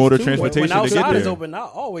a different honest, mode of too. transportation. When to get outside is there. open, I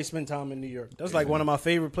always spend time in New York. That's like one of my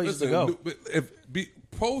favorite places to go.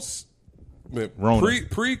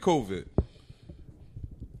 Pre-COVID,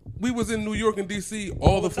 we was in New York and DC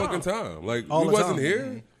all the fucking time. Like All we the wasn't time.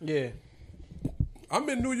 here. Yeah. I'm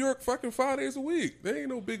in New York fucking 5 days a week. That ain't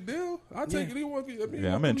no big deal. I take it.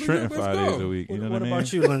 Yeah, I'm in Trenton 5 days a week. You know What what I mean?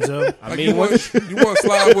 about you, Linzel? Like you want to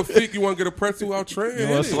slide with Feek? You want to get a pretzel out Trenton?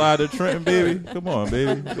 You want to slide to Trenton, baby? Come on,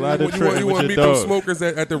 baby. Slide to Trenton You with want to meet your them dog. smokers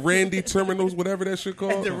at the Randy Terminals, whatever that shit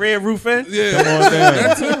called? The Red Roof Inn? Yeah, Come on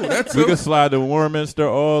down. that too. We can slide to Warminster,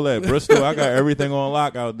 all that. Bristol, I got everything on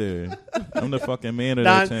lock out there. I'm the fucking man of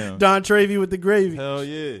that town. Don Travy with the gravy. Hell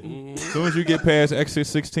yeah. As soon as you get past exit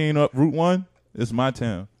 16 up Route 1, it's my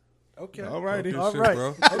town. Okay. All righty. All Shit, right. bro.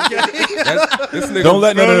 Okay. This nigga, Don't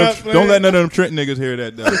let none of man. don't let none of them Trenton niggas hear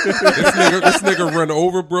that though. this nigga run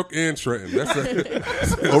Overbrook and Trenton. That's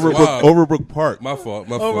wild. Overbrook Park. My fault.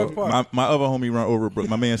 My other homie run Overbrook.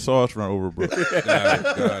 My man Sauce run Overbrook.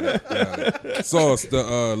 Got it. Sauce,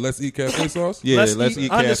 the Let's Eat Cafe sauce? Yeah, Let's Let's Eat Eat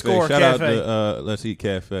Cafe. underscore Shout out cafe. to Let's Eat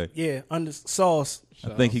Cafe. Yeah, under sauce. I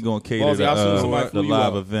think he gonna cater Bossy, I seen to somebody the flew you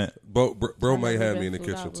live out. event. Bro might never have been me in the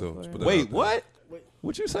flued kitchen out too. before. Put that Wait, out there. what?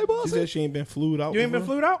 What you say, She boss? said she ain't been flued out. You ain't been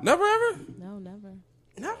before. flued out? Never ever? No, never.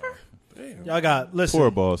 Never. Y'all got listen Poor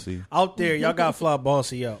Bossy. out there. Y'all got fly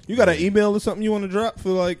Bossy out. You got an email or something you want to drop for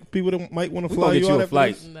like people that might want to We fly gonna you get you out a after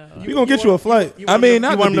flight. this? No. We gonna get you a flight. I mean,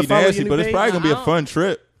 not you to want be to follow nasty, your but new it's page? probably gonna be a I fun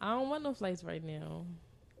trip. I don't want no flights right now.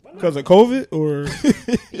 Because of COVID or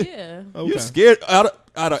Yeah. okay. You scared out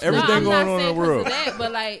of everything no, I'm going not on in saying the 'cause world. of that,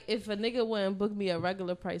 but like, if a nigga wouldn't book me a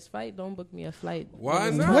regular price flight, don't book me a flight. Why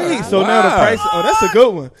It's not? Wait, $5. so now the Wow. price? Oh, that's a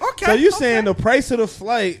good one. Okay, So you saying the price of the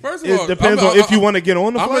flight? First of It all, depends on if you want to get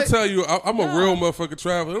on the I'm flight. gonna tell you, I'm a real motherfucking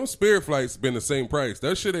traveler. Them Spirit flights been the same price.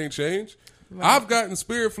 That shit ain't changed. I've gotten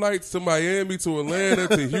Spirit flights to Miami, to Atlanta,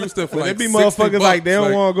 to Houston for But like there be $60 motherfuckers like they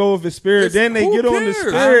don't want to go with the Spirit. it's- Then they who get on the cares?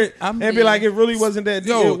 Spirit I'm- and be like, it really wasn't that. It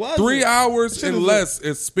Yo, wasn't. 3 hours Shit and is less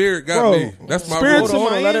is Spirit got Bro, me. That's my Spirit rule. to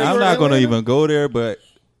Miami. I'm or not gonna Atlanta? even go there, but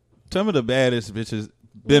some of the baddest bitches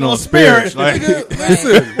been on on Spirit. Spirit. Like,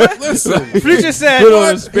 Listen, listen. Future said. Put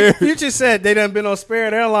on Spirit. Future said they done been on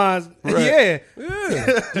Spirit Airlines. Yeah.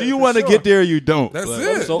 Yeah, do you want to get there or you don't? that's Like,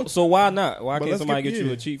 it. So why not? Why But can't let's somebody get- get you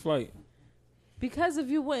yeah. a cheap flight? Because if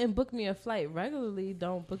you wouldn't book me a flight regularly,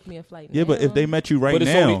 don't book me a flight. Yeah, but if they met you right But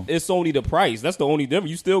now, it's only the price. That's the only difference.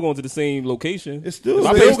 You still going to the same location. It's still, If I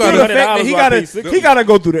it's pay still $300, the fact that he I pay gotta $60. he gotta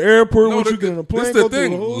go through the airport No, once the- you get on the plane. This Go the through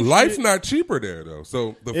thing. the whole Life's shit. not cheaper there though.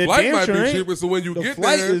 So the It flight damn might sure be ain't. cheaper. So when you The get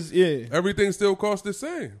flight there, is yeah. everything still costs the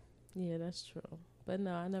same. Yeah, that's true. But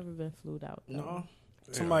no, I never been flued out. though. No.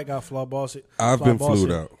 Somebody got fly Bossy. I've Fly been Bossy.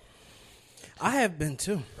 flued out. I have been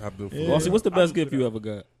too. I've been Yeah. flued Bossy, out. what's the best gift you ever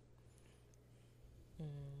got?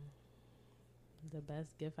 The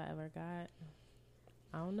best gift I ever got.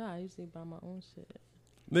 I don't know. I usually buy my own shit.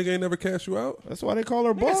 Nigga ain't never cash you out. That's why they call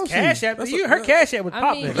her That's bossy. cash app. That's Her cash app was I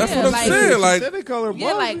popping. mean, That's yeah, what I'm like- saying. She Like, said they call her Yeah,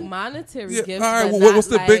 bossy. like monetary yeah, gifts. all right. but Well, not what's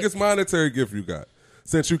the like- biggest monetary gift you got?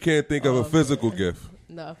 Since you can't think of a physical gift.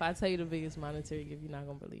 No, if I tell you the biggest monetary gift, you're not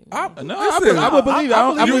gonna believe me. I would believe it.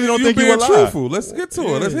 I really don't think you being were truthful. Let's get to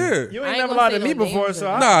it. Let's hear it. You ain't never lied to me before, so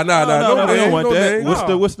Nah. No, they don't want that.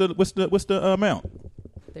 name. What's the amount?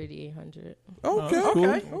 3,800.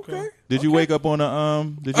 Okay. Did you wake up on a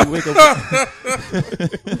Did you wake up? I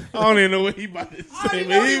don't even know what he about to say.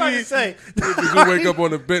 What he about to say? Did you wake up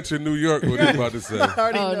on a bench in New York? What he about to say?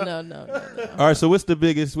 Oh no. All right. So what's the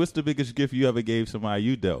biggest gift you ever gave somebody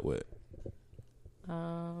you dealt with?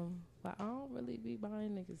 But I don't really be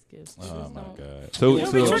buying niggas gifts. Oh my god.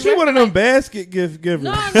 So she one of them basket gift givers. No,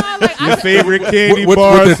 like your favorite candy with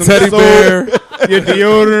bar, the some teddy soap, bear, your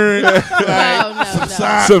deodorant, no.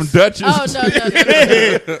 some Dutchess. Oh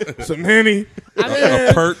no. some Henny, I mean,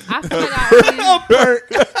 a perk, I feel like I really, a perk,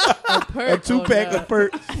 a 2-pack of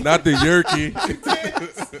perks. not the yerky.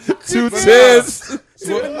 2 tens.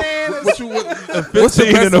 What's the 15 best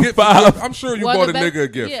and a gift? 5. I'm sure you Well, bought a the best- nigga a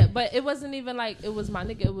gift. Yeah, but it wasn't even like it was my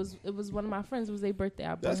nigga. It was one of my friends. It was their birthday.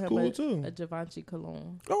 I bought That's him cool, too. a Givenchy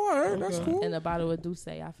cologne Oh, all right, that's cool. and a bottle of Douce.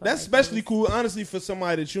 I felt That's like especially cool, honestly, for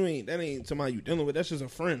somebody that ain't somebody you dealing with. That's just a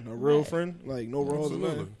friend, a real Right. friend, like no raws or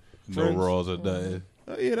nothing. No Friends. rolls or nothing.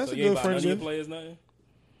 Oh, yeah, that's So a you ain't good buy friend. none of your gift. players nothing?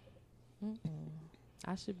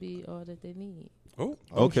 I should be all that they need. Oh,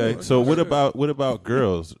 Okay. sure. So what about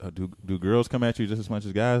girls? Do girls come at you just as much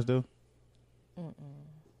as guys do? Okay.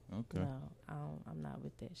 No, I'm not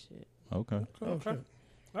with that shit. Okay. Okay.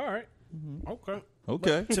 All right. Okay.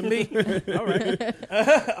 Okay. To me, all right.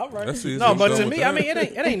 All right. That's easy. No, I'm but done to with me, that. I mean,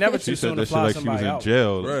 it ain't never She too said soon to that shit fly like she was somebody in out.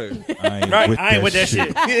 jail. right. I ain't with that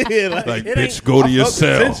shit. Yeah, Like, It bitch, ain't- go to I your felt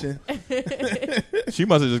cell. the tension. She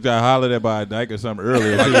must have just got hollered at by a dyke or something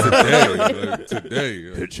earlier. Today.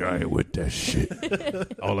 Bitch, I ain't with that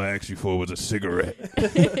shit. All I asked you for was a cigarette.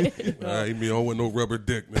 I ain't me on with no rubber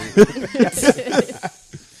dick, man.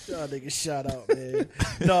 Y'all niggas shout out, man.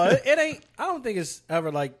 No, it ain't. I don't think it's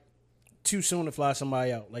ever like too soon to fly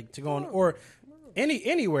somebody out, like to go on or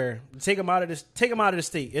anywhere. Take them out of the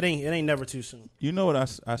state. It ain't never too soon. You know what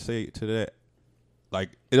I say to that? Like,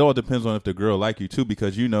 it all depends on if the girl like you too,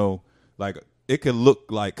 because like it could look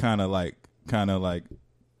like kind of like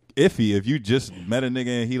iffy if you just met a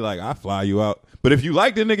nigga and he like, I fly you out. But if you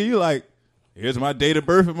like the nigga, you like, here's my date of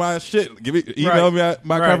birth and my shit. Email me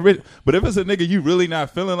my confirmation. But if it's a nigga you really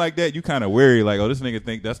not feeling like that, you kind of wary. Like, oh, this nigga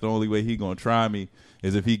think that's the only way he gonna try me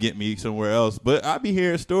is if he get me somewhere else. But I be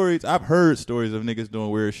hearing stories. I've heard stories of niggas doing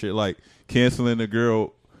weird shit like canceling the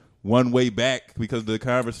girl one way back because the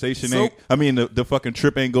conversation ain't. I mean, the fucking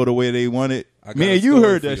trip ain't go the way they wanted. Man, you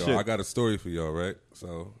heard that shit. I got a story for y'all, right?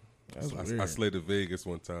 So I slayed to Vegas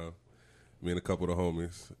one time. Me and a couple of the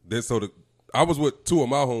homies. I was with two of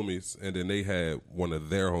my homies, and then they had one of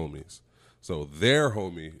their homies. So their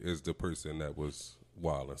homie is the person that was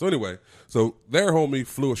wilding. So anyway, their homie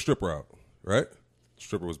flew a stripper out, right?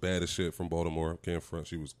 Stripper was bad as shit from Baltimore, came front.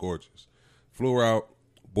 She was gorgeous. Flew her out.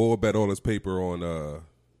 Boy bet all his paper on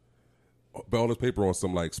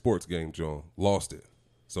some like sports game, John. Lost it.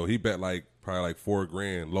 So he bet probably like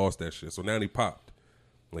 $4,000, lost that shit. So now he popped.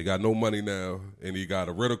 He got no money now, and he got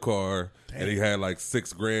a rental car, and he had like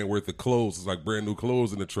 $6,000 worth of clothes. It's like brand new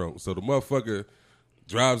clothes in the trunk. So the motherfucker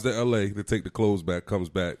drives to LA to take the clothes back, comes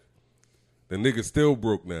back. The nigga still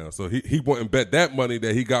broke now. So he went and bet that money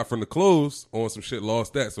that he got from the clothes on some shit,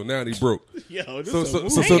 lost that. So now he broke. Yo, this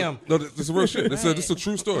No, this is real shit. This is a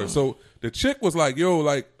true story. So the chick was like, yo,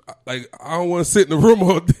 like I don't want to sit in the room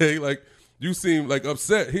all day. Like, you seem like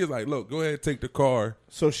upset. He was like, look, go ahead, take the car.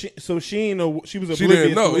 So she ain't know, she was oblivious She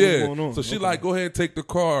didn't know, to what was going on. So she like, go ahead, take the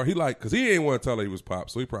car. He like, because he ain't want to tell her he was Pop,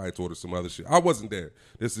 so he probably told her some other shit. I wasn't there.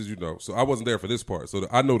 This is, so I wasn't there for this part. So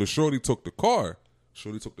I know the shorty took the car.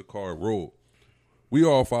 Shorty took the car and rolled. We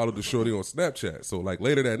all followed the shorty on Snapchat. So like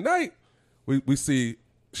later that night, we see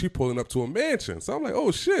she pulling up to a mansion. So I'm like, oh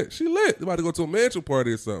shit, she lit. About to go to a mansion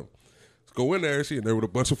party or something. Go in there, she in there with a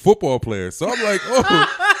bunch of football players. So I'm like,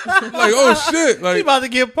 oh shit. Like, She about to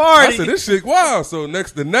get party. I said, this shit wow. So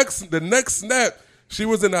the next snap, she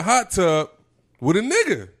was in the hot tub with a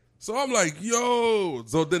nigga. So I'm like, yo.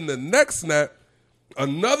 So then the next snap,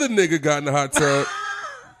 another nigga got in the hot tub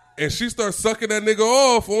and she starts sucking that nigga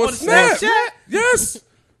off on Snap. Yes.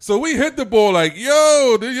 So we hit the ball like,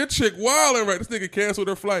 yo, dude, your chick wilding right. This nigga canceled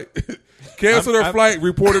her flight. Flight,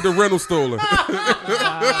 reported the rental stolen.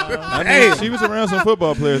 I mean, she was around some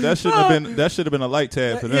football players. That should have been a light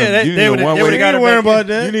tab for them. Yeah, you need a one way. Got to worry about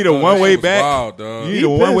that. You need a one way back. Wild, dog. You need a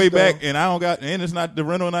one way back, and it's not the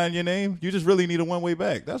rental not in your name. You just really need a one way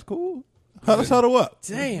back. That's cool. Let's huddle up.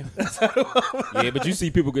 Damn. Yeah, but you see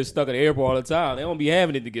people get stuck at the airport all the time. They don't be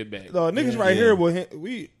having it to get back. No, niggas right here,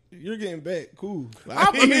 we you're getting back. Cool. I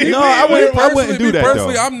wouldn't do that.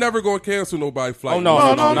 Personally, though. I'm never going to cancel nobody's flight. Oh, no.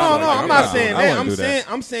 I'm not saying that.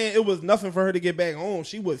 that. I'm saying it was nothing for her to get back home.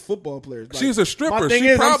 She with football players. Like, she's a stripper.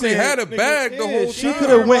 She probably had a bag the whole time. She could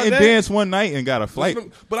have went and danced one night and got a flight.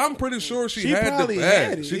 But I'm pretty sure she had the probably bag.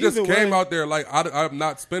 had it. She just Either came way. out there like, I'm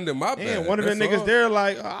not spending my bag. And one of the That's niggas all. there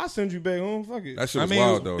like, I'll send you back home. Fuck it. That shit was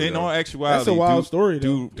wild, though. In yo. all actuality, That's a wild story,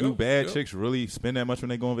 though. Do bad chicks really spend that much when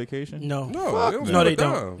they go on vacation? No, No, they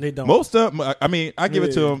don't. They don't. Most of them, I mean, I give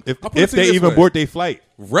it to them I'll put it if to you they this even way. bought their flight.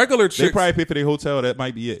 Regular They chicks, probably pay for their hotel. That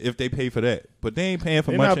might be it if they pay for that. But they ain't paying for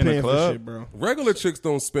They're much not in the paying for club. shit, bro. regular chicks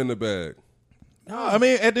don't spend the bag. No, I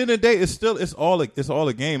mean, at the end of the day, it's all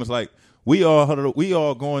a game. It's like we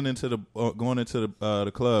all going into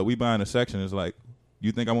the club. We buying a section. It's like,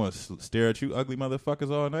 you think I want to stare at you ugly motherfuckers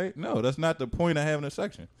all night? No, that's not the point of having a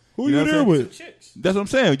section. Who know you what I'm there saying? with? That's what I'm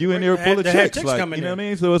saying. You in there full of They had chicks, chicks like, coming you know in. what I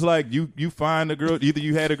mean? So it's like you find the girl. Either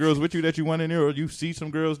you had the girls with you that you want in there, or you see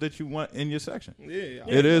some girls that you want in your section. Yeah.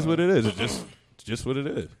 It is what it is. It's just what it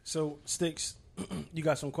is. So Sticks, you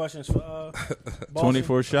got some questions for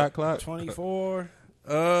 24 shot clock. 24.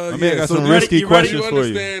 I Yeah, got so some do risky you questions for you.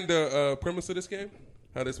 understand the premise of this game?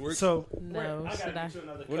 How this works? So No, I should I?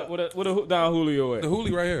 What a down Julio at? The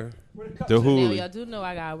Hoolie right here. The Now, Hoolie. y'all do know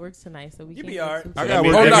I got work tonight, so we You can't be get alright. too I serious. got Oh,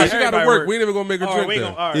 work. no, Every- she got to everybody work. work. We ain't even going to make her All right, drink we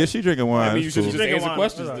then. gonna, all right. Yeah, she drinking wine. I mean, you should Cool. just Drinking answer wine.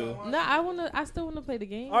 questions All right. then. No, I still wanna play the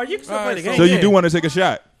game. Oh, you can still All play right, the so game. So you yeah. do want to take a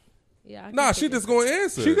shot? Yeah. I can Nah, take she it. just going to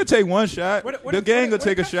answer. She could take one shot. The gang will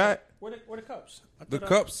take a shot. Where the cups? I The thought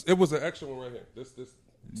cups, it was an extra one right here. This.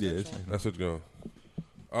 Yeah. That's what you're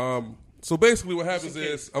going. So basically, what happens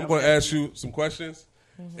is I'm going to ask you some questions,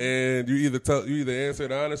 and you either answer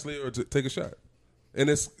it honestly or take a shot. And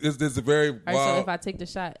it's a very All right, wild. so if I take the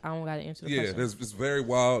shot, I don't gotta answer the Yeah, question. it's very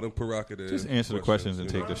wild and provocative. Just answer the questions and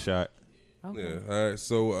take the shot. Okay. Yeah. All right.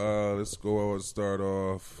 So let's go and start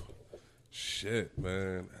off. Shit,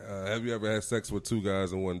 man. Have you ever had sex with two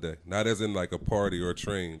guys in one day? Not as in like a party or a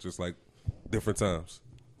train, just like different times.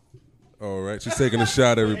 All right. She's taking a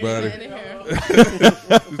shot, everybody.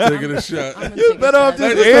 She's taking a shot. You better off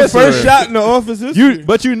just It's the answer first it. shot in the office history.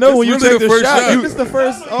 But you know when you really take the the first shot, shot. you, It's the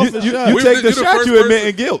first office you, shot. you We take the- the you the shot, first you admit person-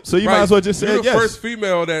 in guilt. So you Right. might as well just You're say the yes. first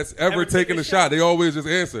female that's ever taken a shot. They always just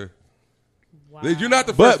answer. Wow. You're not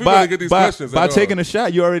the But first female by, to get these by, questions. by at all. taking a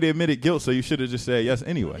shot, you already admitted guilt, so you should have just said yes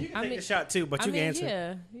anyway. You can I take mean- a shot too, but you can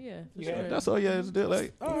answer. Yeah, for sure. That's all you have to do.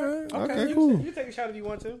 Like, All right. Okay, Okay, cool. You take a shot if you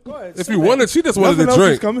want to. Go ahead. If you wanted, she just wanted Nothing to else is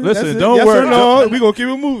drink. coming. Listen, That's it. don't Yes worry. or no, we gonna keep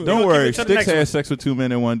it moving. don't keep worry. it to the Sticks next had one. sex with 2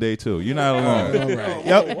 men in one day too. You're not alone.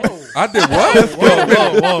 Yep. I did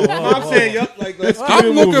what? I'm saying yep. Like let's keep I'm it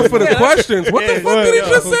looking moving. for the questions. What the Yeah, fuck did he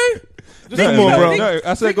just say? Just come on, bro. No,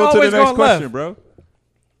 I said Nick go to the always next going question, left. bro.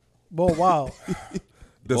 Boy, wow.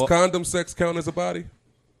 Does condom sex count as a body?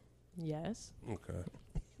 Yes.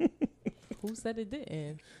 Okay. Who said it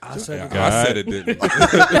didn't? I said I said it didn't.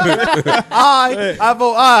 I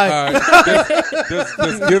vote aye. All right.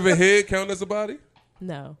 Does giving head count as a body?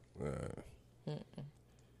 No.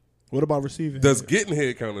 What about receiving? Does getting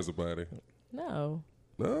head count as a body? No.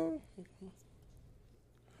 No.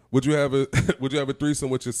 Would you have a threesome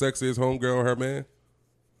with your sexiest homegirl and her man?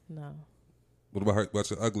 No. What about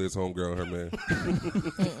your ugliest homegirl and her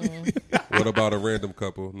man? What about a random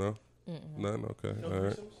couple? No. None. Okay. All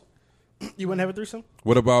right. You wouldn't have a threesome?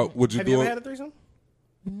 What about would you Have do you ever it? had a threesome?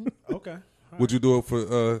 Okay. Would you do it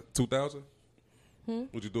for 2,000?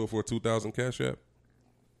 Would you do it for a 2,000 cash app?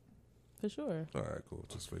 For sure. All right, cool.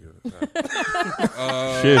 Just figure it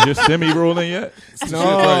out. Shit, is your stimmy rolling yet?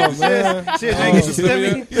 No, man. Shit,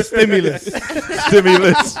 nigga, Stimulus.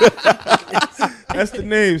 Stimulus. That's the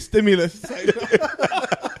name. Stimulus.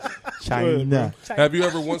 China. Have you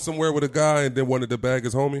ever went somewhere with a guy and then wanted to bag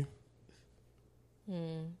his homie?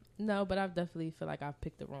 No, but I definitely feel like I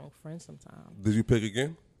picked the wrong friend sometimes. Did you pick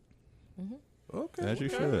again? Okay. As you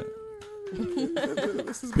should.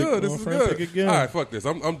 This is good. This one is friend, good. pick again. All right, fuck this.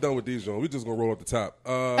 I'm done with these, John. We just gonna roll up the top.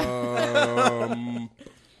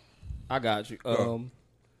 I got you. Go.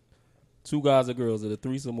 2 guys or girls at a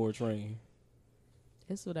threesome or a train.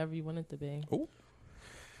 It's whatever you want it to be.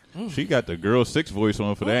 She got the girl 6 voice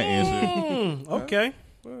on for that answer. Okay.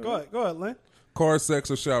 Go ahead, Lynn. Car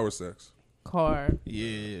sex or shower sex? Car.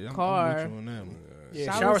 Yeah. Car. I'm with you on that one.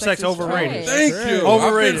 Yeah, shower sex is overrated. trash. Thank you.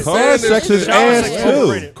 Overrated. Car sex is ass too.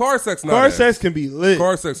 overrated. Car sex, not Car ass. sex can be lit.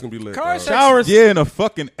 Car sex can be lit. Car dog. sex- Showers, Yeah, in a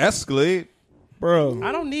fucking Escalade. bro.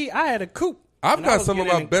 I had a coupe. I've And I got was some of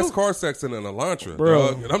getting my in best coupe. car sex in an Elantra, Bro.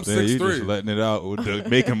 dog, and I'm Man, you just 6'3". letting it out with the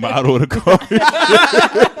making model of the car.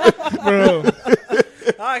 Bro.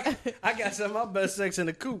 I got some of my best sex in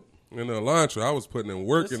the coupe. In the Elantra, I was putting in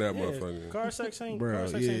work in that Yeah, motherfucker. Car sex ain't Bro, car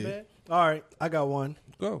sex yeah. ain't bad. All right, I got one.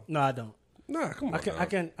 Go. No, I don't. Nah, come on. I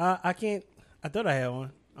can't. I thought I had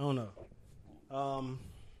one. I don't know.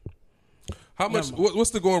 How much?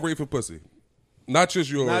 What's the going rate for pussy? Not just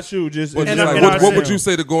yours. Not you. Just but what would you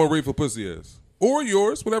say the going rate for pussy is, or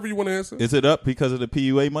yours? Whatever you want to answer. Is it up because of the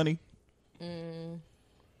PUA money?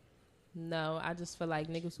 No, I just feel like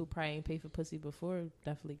niggas who probably ain't paid for pussy before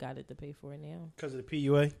definitely got it to pay for it now. Because of the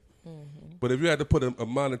PUA? But if you had to put a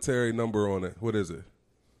monetary number on it, what is it?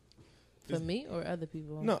 For me or other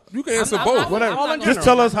people? No, you can answer both. Whatever. Just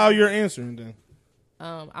tell us how you're answering then.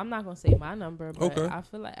 I'm not going to say my number, but I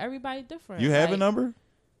feel like everybody different. You have a number?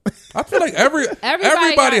 I feel like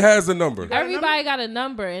everybody has a number. Everybody got a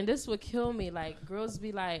number, and this would kill me. Like, girls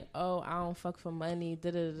be like, oh, I don't fuck for money,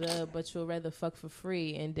 but you'll rather fuck for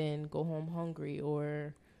free and then go home hungry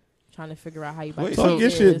or trying to figure out how you buy talk your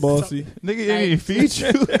shit, Bossy. Nigga ain't feed you.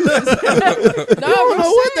 No, I don't know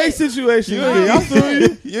what they situation is. I feel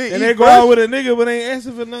you. And they go out with a nigga but ain't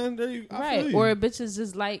asking for nothing. Right. Or bitches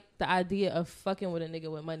just like the idea of fucking with a nigga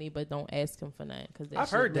with money but don't ask him for nothing. I've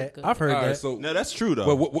heard that. I've heard that. So, no, that's true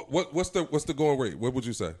though. But what's the going rate? What would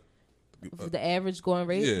you say? The average going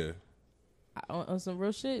rate? Yeah. On some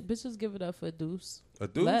real shit, bitches give it up for a deuce. A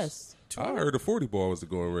deuce? Less. I heard a 40 ball was the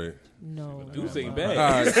going rate. No. Deuce ain't bad.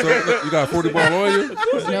 All right, so you got a 40 ball on you?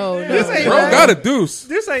 No. This ain't Bro bad. got a deuce.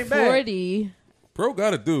 This ain't bad. 40. Bro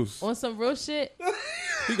got a deuce. On some real shit?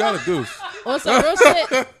 He got a deuce. On some real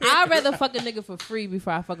shit, I'd rather fuck a nigga for free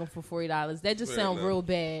before I fuck him for $40. That just sound real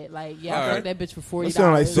bad. Like, I fuck that bitch for $40. That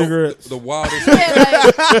sound like cigarettes. The wildest.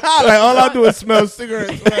 Like all I do is smell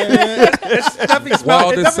cigarettes. It definitely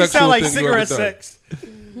sound like cigarette sex.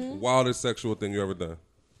 Wildest sexual thing you ever done?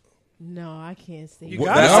 No, I can't say. You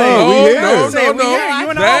gotta say it. No. You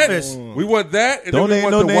in the office. We want that, and Don't then we name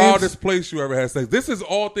want no the names. wildest place you ever had sex. This is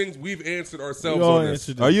all things we've answered ourselves on this.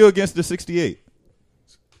 Are you against the 68?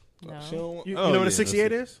 No. You know what a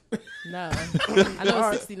 68 is? No. I know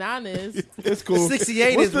what 69 is. It's cool.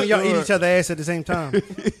 68 is when y'all eat each other ass at the same time.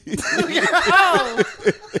 Oh.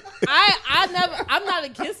 I'm not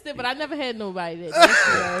against it, but I never had nobody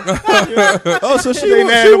that. Oh, so she They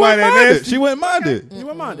mad went nobody that minded. nasty. She went minded. You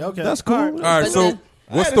were minded. Okay. That's cool. All right, But so then-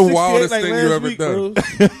 what's I had the a 68 wildest like thing last you ever week, done? bro.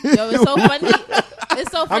 Yo, it's so funny.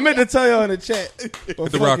 It's so funny. I meant to tell y'all in the chat. Hit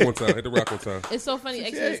the rock one time. Hit the rock one time. It's so funny,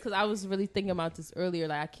 actually, because I was really thinking about this earlier.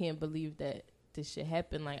 Like, I can't believe that this shit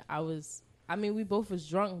happened. Like, we both was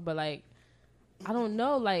drunk, but like, I don't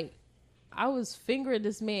know, like, I was fingering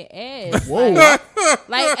this man's ass. Whoa.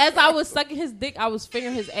 Like, as I was sucking his dick, I was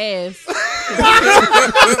fingering his ass.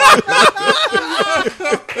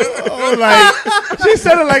 Oh, like she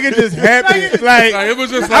said it like it just happened. Like It was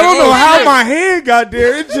just. I don't know how my hand got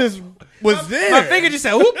there. It just was there. My finger just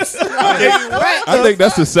said, oops. I think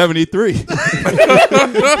that's a 73.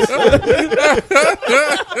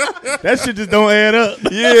 That shit just don't add up.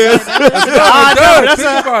 Yeah.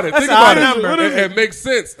 Think about it. That's Think an about odd it. number. It makes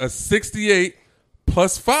sense. A 68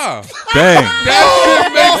 plus 5. Dang. That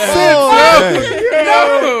shit makes sense.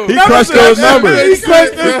 No. He crushed those numbers. He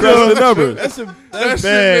crushed the numbers. That shit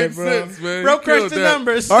bad, makes bro. sense, man. Bro, You crush killed the that.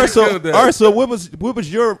 numbers. All right, killed that. so what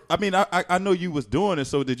was your? I mean, I know you was doing it.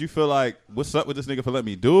 So did you feel like, what's up with this nigga for letting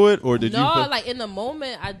me do it, or did you? No, Feel, like in the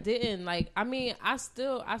moment, I didn't. Like, I mean, I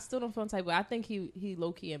still don't feel type. But I think he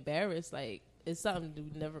low key embarrassed. Like, it's something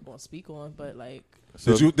we never gonna speak on. But like,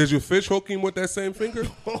 so, Did you fish hook him with that same finger?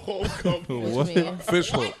 what you mean? Fish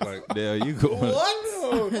hook, like there you go.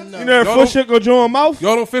 No. You know, Y'all full shit go join mouth.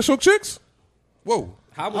 y'all don't fish hook chicks? Whoa!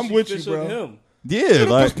 How was I'm she with you, fishing bro. him? Yeah,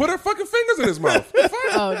 like Just put her fucking fingers in his mouth.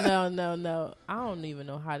 Oh no! I don't even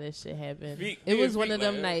know how that shit happened. It was one of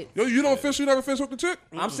them nights. Yo, you don't fish? You never fish hook the chick?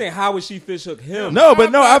 I'm saying, how would she fish hook him? no,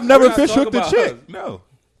 but no, I've never We're not fish hooked talking a about chick. us. No.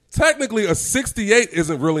 Technically, a 68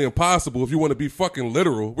 isn't really impossible if you want to be fucking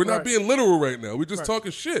literal. We're not being literal right now. We're just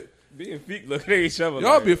talking shit. Being feet looking at each other.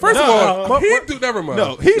 Y'all like, be first of all, he do never mind.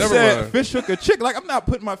 No, he never said mind. fish hook a chick. Like I'm not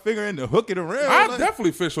putting my finger in to hook it around. I like,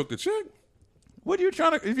 definitely fish hook the chick. what are you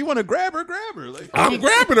trying to? If you want to grab her, grab her. Like I'm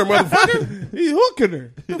grabbing her, motherfucker. He hooking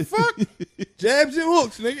her. The fuck? Jabs and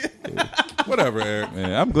hooks, nigga. Whatever, Eric.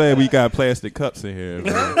 man, I'm glad we got plastic cups in here.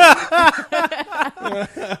 Man.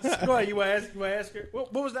 Go ahead. You want to ask her?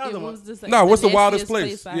 What was the other one? No, what's the wildest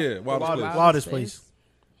nastiest place? Yeah, wildest place. Wildest place.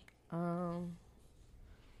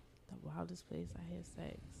 The wildest place I had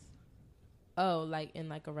sex. Oh, like in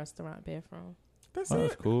like a restaurant bathroom. That's Oh, it.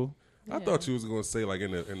 that's cool. I thought you was gonna say like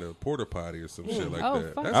in the porta potty or some shit like Oh,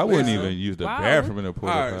 that. fuck That's I wouldn't crazy. even use the Wow. bathroom in a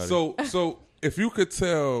porta All right, potty. so if you could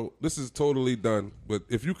tell, this is totally done, but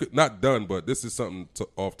if you could not done, but this is something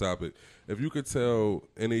off topic. If you could tell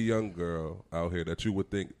any young girl out here that you would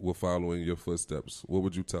think will follow in your footsteps, what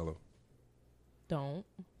would you tell her? Don't.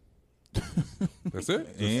 That's it.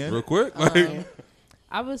 Just And? real quick.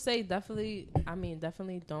 I would say definitely. I mean,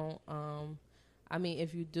 definitely don't. I mean,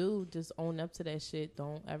 if you do, just own up to that shit.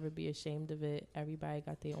 Don't ever be ashamed of it. Everybody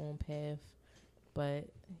got their own path. But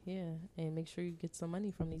yeah, and make sure you get some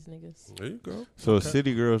money from these niggas. There you go. So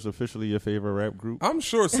City Girls officially your favorite rap group? I'm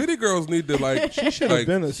sure City Girls need to like. She should have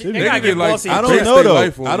been a City. They gotta need to, get like, Bossy. I base don't know their though.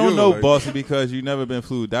 life on I don't you, know, like- Bossy, because you never been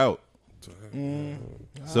flued out.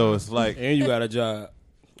 So it's like, And you got a job.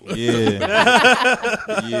 yeah,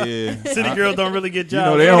 yeah. City girls don't really get You know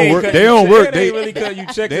jobs. they don't work. They don't work. They really cut you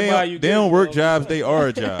check they don't work jobs. They are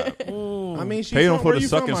a job. I mean, she Pay them from, for where the you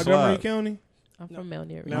suck from? and Montgomery slide. County. I'm from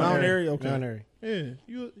Mount Airy. Mount Airy, okay. Mount Airy. Yeah,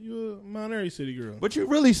 you a Mount Airy City girl. But you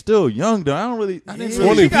really still young though. I didn't Yeah.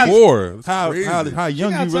 really 24. That's how crazy. how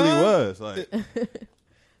young got you really time. was. Like,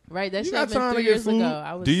 Right, that You shit got happened time 3 to get years food? ago.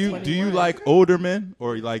 I was do you 21. like older men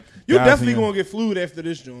or like You guys definitely in your- gonna get flued after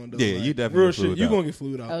this joint, though. Yeah, like, you definitely real get shit. flued You out. gonna get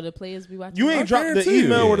flued out. Oh, the players be watching. You ain't I dropped the guarantee you.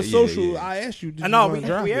 email or the Yeah, social. yeah. I asked you. Did I you know wanna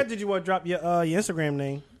drop we it? had. Did you want to drop your Instagram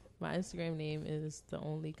name? My Instagram name is the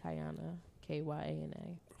only Kayana,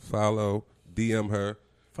 Kyana. Follow, DM her.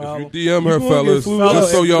 Follow. If you DM her, You gonna get fellas, flued out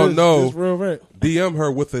just so after y'all this. know, This real rap. DM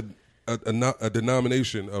her with a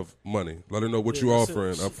denomination of money. Let her know what you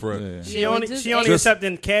offering up front. Yeah. She only just-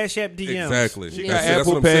 accepting Cash App DMs. Exactly. She That's, got that's what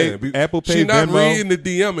Apple I'm Pay, saying. Apple Pay, She not Venmo. reading the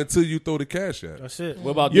DM until you throw the cash at. That's it.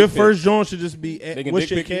 What about Your dick first joint should just be Nigga, what's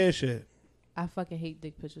dick your pic? cash at? I fucking hate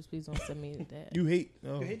dick pictures. Please don't send me that. You hate.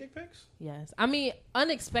 Oh. You hate dick pics? Yes, I mean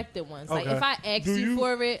unexpected ones. Like Okay. if I ask Do you you?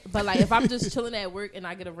 for it, but like if I'm just chilling at work and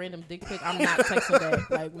I get a random dick pic, I'm not texting back.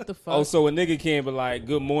 Like what the fuck? Oh, so a nigga can be like,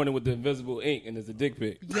 "Good morning" with the invisible ink, and it's a dick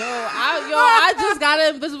pic. I just got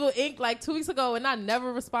an invisible ink like 2 weeks ago and I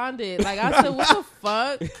never responded. Like I said, what the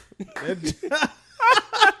fuck?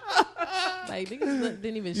 Like niggas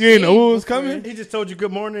didn't even. You ain't know shave who was before. coming? He just told you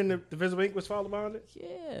good morning and the visible ink was followed behind it?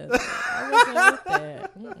 Yeah, I wasn't with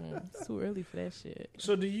that. It's too early for that shit.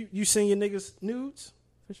 So do you send your niggas nudes?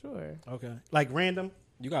 For sure. Okay. Like random?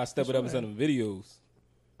 You gotta step it up and send them videos.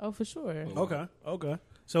 Oh, for sure. Okay.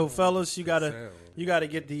 So fellas, you gotta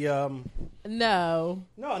get the No.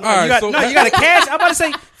 No, right, you got so- you got to cash. I'm about to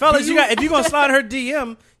say, fellas, you got if you gonna slide her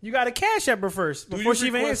DM, you got to cash at her first Do before you she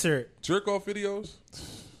even request answer it. Jerk off videos?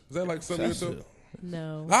 Is that like something you're doing?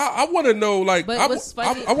 No. I want to know, like, But what's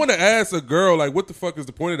funny- I want to ask a girl, like, what the fuck is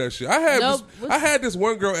the point of that shit? No, I had this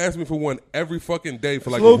one girl ask me for one every fucking day for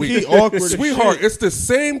like Low a week. key awkward as Sweetheart, shit. it's the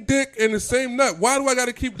same dick and the same nut. Why do I got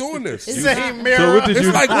to keep doing this? It's Same not- mirror. So what did It's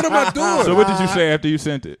you? like, what am I doing? So what did you say after you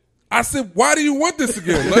sent it? I said, why do you want this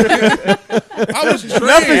again? Like, I was trained.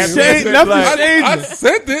 Nothing changed. Nothing I changed.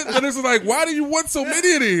 sent it, but it's like, why do you want so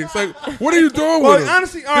many of these? Like, what are you doing Well, with them?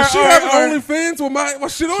 honestly, all Does right, she all have right, all right. OnlyFans with my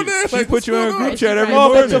shit on there? She Like, put what's you in a going group on? chat every No,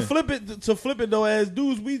 but morning. to flip it though, as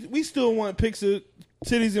dudes, we still want pics of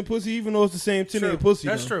titties and pussy, even though it's the same titty and pussy.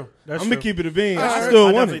 That's though. true. That's I'm true. gonna keep it a bean. I Alright. still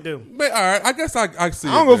I want definitely it. do. But, all right, I guess I see.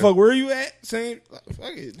 I don't it, go man. fuck where you at. Saying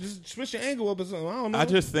fuck it, just switch your angle up or something. I don't know. I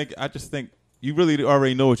just think you really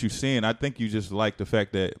already know what you're seeing. I think you just like the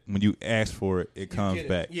fact that when you ask for it, it comes get it.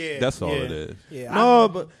 back. Yeah, That's all yeah. it is. Yeah. no,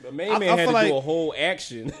 but The main I man had feel to like- do a whole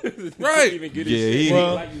action, Right. To even get Yeah, his he, shit.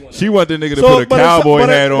 Well, Like you wanna- she want the nigga to So, put a but if some- cowboy but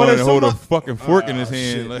if- hat but on if and hold a somebody- fucking fork in his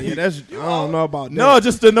hand. Shit, Like, yeah, that's I don't know about that. no,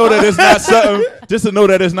 just to know that it's not something. Just to know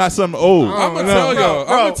that it's not something old. I'm gonna no, tell y'all. I'm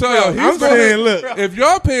gonna tell y'all. I'm He's saying, gonna, look. if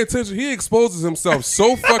y'all pay attention, he exposes himself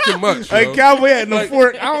so fucking much. Like yo. cowboy hat and a Like,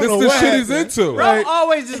 fork. I don't This know the what shit he's happened. into. Bro,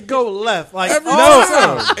 always just go left. Like Every all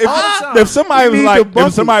time. the time. All the time. If somebody You was need like, to bump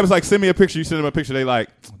if somebody was like, send me a picture, you send them a picture. They like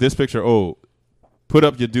this picture old. Put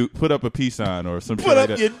up a peace sign or some shit Put like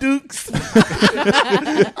up that. your dukes.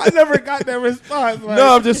 I never got that response. Like,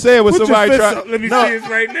 No, I'm just saying when put your somebody fists try. up. Let me no, see this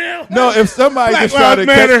right now. no, if somebody Black just try to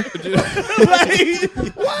Lives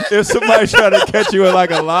catch, if somebody try to catch you in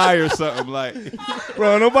like a lie or something, like,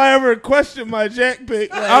 Bro, nobody ever questioned my jack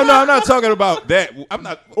pic. Like, oh no, I'm not talking about that. I'm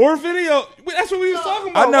not. or video. That's what we was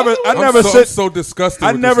talking about. I I'm never so, sent. so disgusted.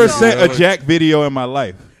 I with never this nigga, sent a like, Jack video in my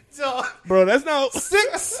life. So, Bro, that's not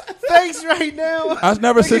 6 thanks right now. I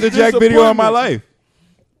never sent a it's Jack video in my disappointment.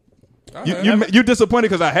 life. You disappointed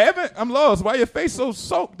because I haven't? I'm lost. Why your face so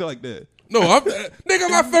soaked like that? No, nigga,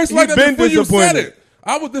 my face He like that been before you said disappointed. it.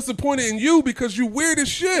 I was disappointed in you because you weird as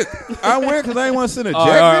shit. I'm weird because I ain't want to send a Jack All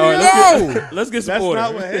right, video. No, Let's get That's some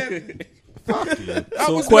not order. what happened. I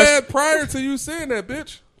So was question- mad prior to you saying that,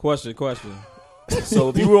 bitch. Question. So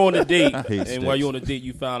if you were on a date I hate and while sticks. you on a date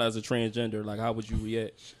you found out as a transgender, like how would you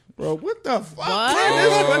react? Bro, what the fuck? What? Where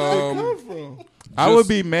did this question come from? I would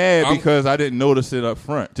be mad I'm- because I didn't notice it up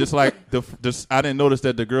front. Just like I didn't notice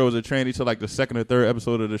that the girl was a tranny till like the second or third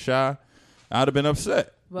episode of The Shy. I'd have been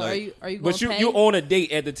upset. But Like, are you going But to pay? you on a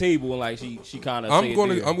date at the table and like she kind of. I'm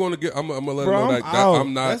gonna let her know that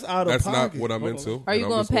I'm not. That's not what I'm into. Are you and I'm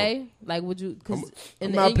going just to pay? Like, would you? Because in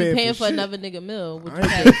I'm the not end, you paying paying for for shit. another nigga meal. Would you I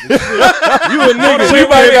pay? ain't paying for shit. You a nigga. She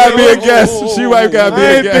might gotta be a guest. She might gotta be I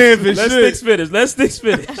a ain't paying guest. for Let's shit. sticks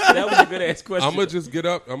finish. That was a good ass question. I'm gonna just get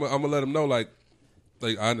up. I'm gonna let them know like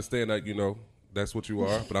I understand that that's what you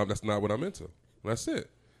are, but that's not what I'm into. That's it.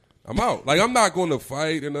 I'm out. Like I'm not going to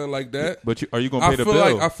fight and nothing like that. But are you gonna pay the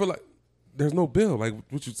bill? I feel like there's no bill. Like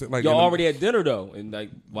what you say? Like y'all already at dinner though, and like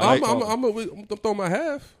I'm throwing my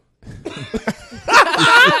half.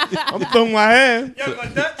 I'm throwing my hand. Y'all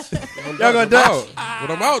going Dutch? Y'all going Dutch?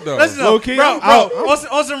 But I'm out though. Listen, Low key, bro, I'm out.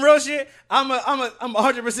 on some real shit, I'm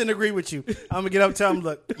 100% agree with you. I'm gonna get up and tell him,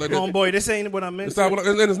 look, homeboy, this ain't what I'm into. It's not what,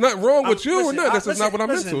 and there's nothing wrong with you. Listen, That's just not what I'm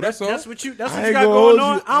into. That's all. That's what you I got ain't going gonna hold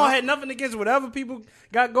on. you. I don't have nothing against whatever people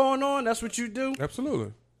got going on. That's what you do.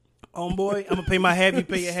 Absolutely. Homeboy, I'm gonna pay my half, you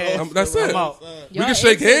pay your half. That's it. I'm out. We can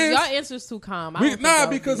shake hands. Y'all answers too calm.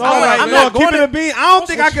 Because No, I'm no, not keep going it to- a bean. I don't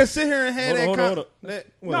think I can sit here and have Hold that. on.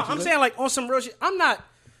 No, I'm saying like on some real shit. I'm not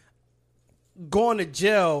going to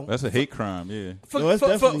jail That's a hate crime. Yeah. for No, that's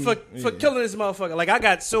definitely- for killing this motherfucker. Like I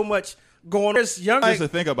got so much going on. This young Just to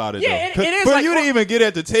think about it. Yeah, though. it is But like- you didn't even get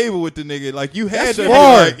at the table with the nigga. Like you had That's to.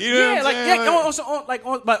 hard. Like, you know what I'm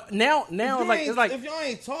saying? but now like it's like if y'all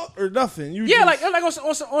ain't talk or nothing, you yeah, just,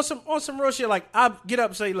 like on some real shit. Like I get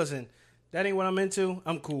up and say, listen, that ain't what I'm into.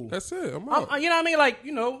 I'm cool. That's it. I'm out. You know what I mean? Like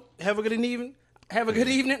have a good evening. Have a good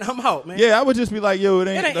evening. I'm out, man. Yeah, I would just be like, yo,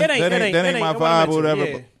 that ain't my vibe or whatever.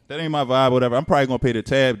 Yeah. But that ain't my vibe or whatever. I'm probably gonna pay the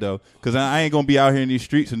tab though, because I ain't gonna be out here in these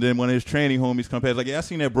streets and then when his tranny homies come past, like, yeah, I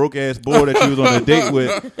seen that broke ass boy that you was on a date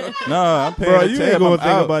with. Nah, I'm paying bro, the you tab. ain't gonna I'm think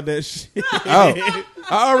out. about that shit. Out.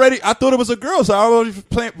 I thought it was a girl, so I was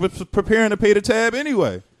preparing to pay the tab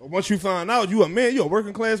anyway. Once you find out you a man, you a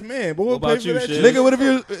working class man. But we'll What pay about for you, that Shiz? shit. Nigga, what if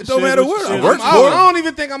you? It don't matter what. I I'm work out. for I it. don't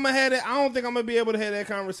even think I'm gonna have that. I don't think I'm gonna be able to have that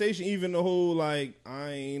conversation. Even the whole like I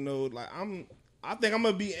ain't know like I think I'm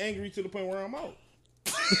gonna be angry to the point where I'm out.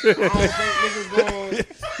 I don't think niggas going.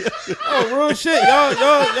 Oh, real shit.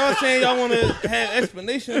 Y'all saying y'all want to have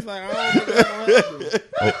explanations? Like I don't think that's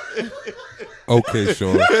gonna happen. Okay,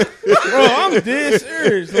 Sean. Bro, I'm dead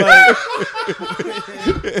serious. Like,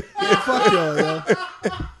 fuck y'all, yo.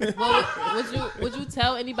 Well, would you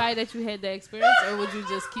tell anybody that you had that experience, or would you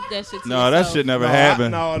just keep that shit to No, yourself? that shit never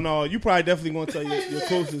happened. No. You probably definitely gonna tell your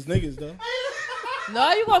closest niggas though.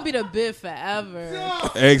 No, you gonna be the bit forever.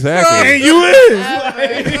 Exactly. And you is.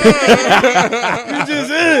 Forever. You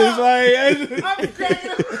just is. Like,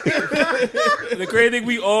 The crazy thing,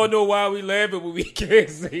 we all know why we laughing, but we can't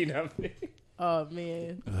say nothing. Oh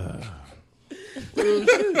man.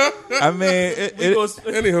 I mean,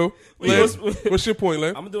 Anywho, Lance, what's your point,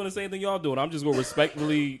 Len? I'm doing the same thing y'all doing. I'm just gonna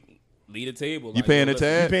respectfully lead the table. you Like, paying the listen,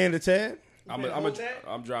 you tab? paying the tab?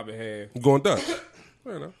 I'm dropping half. Going Dutch.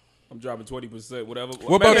 Fair enough. I'm dropping 20%. Whatever.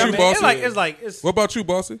 What about you, Bossy? It's What about you,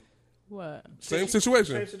 Bossy? What? Same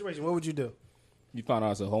situation. Same situation. What would you do? You found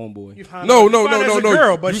out it's a homeboy. No.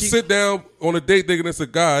 Girl, but you she, sit down on a date thinking it's a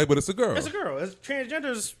guy, but it's a girl. It's a girl. It's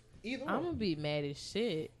transgenders. Either. I'm gonna be mad as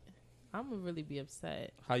shit. I'm gonna really be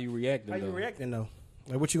upset. How you reacting? How you though? reacting though?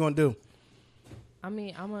 Like what you gonna do? I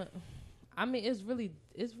mean, it's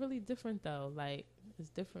really different though. Like, it's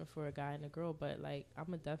different for a guy and a girl, but like, I'm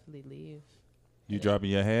gonna definitely leave. You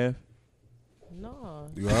dropping your half? No.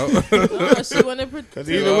 You out? No, she wanna Because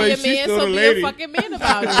either way, be a she's man, still so the be lady. a fucking man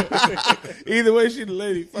about it. Either way, she the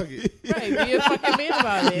lady. Fuck it. Right, be a fucking man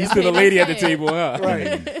about it. You still a lady at the table, huh?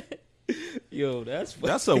 Right. Yo, that's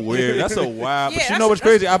That's a weird. That's a wild. Yeah, But you know what's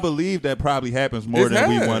crazy? I believe that probably happens more It than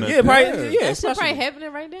we has. want to. yeah, probably, yeah, That shit probably especially.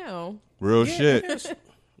 happening right now. Real shit.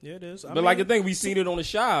 Yeah, it is. But like the thing, we seen it on the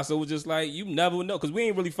Shy, so it was just like you never know because we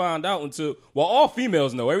ain't really find out until all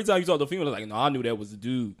females know. Every time you talk to a female, like, no, I knew that was the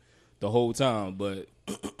dude the whole time, but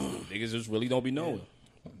niggas just really don't be knowing.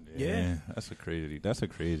 Yeah, that's a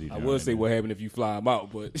crazy. I would say what happened if you fly them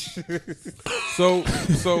out, but So,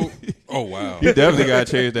 oh wow. You definitely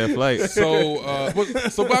gotta change that flight.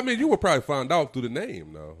 But I mean, you would probably find out through the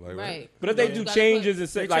name, though. Like, Right. if they do changes and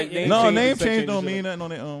say like No, name sex change don't changes, mean nothing on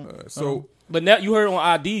their own. So, But now you heard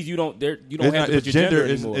on IDs, you don't have to put your gender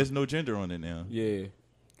anymore. There's no gender on it now. Yeah.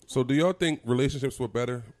 so do y'all think relationships were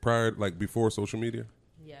better prior, like before social media?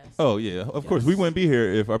 Yes. Oh yeah, of course. We wouldn't be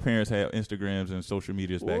here if our parents had Instagrams and social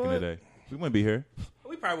medias back in the day. We wouldn't be here.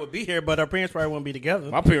 we probably would be here, but our parents probably wouldn't be together.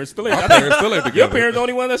 My parents still ain't. My parents still ain't together. Your parents the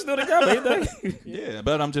only one that's still together, ain't they? Yeah,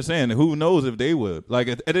 but I'm just saying, who knows if they would? Like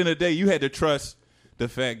at the end of the day, you had to trust the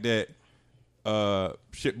fact that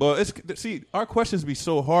shit. But our questions be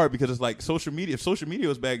so hard because it's like social media. If social media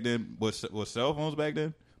was back then, was cell phones back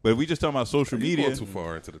then? But if we just talking about social media, going too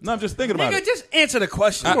far into the. No, I'm just thinking about it. Just answer the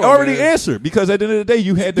question. I already answered because at the end of the day,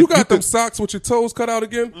 you had to. You got them socks with your toes cut out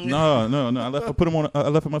again? No. I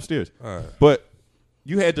left them upstairs. All right. But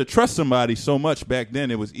you had to trust somebody so much back then.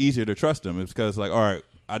 It was easier to trust them. It's because like, all right,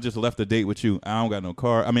 I just left a date with you. I don't got no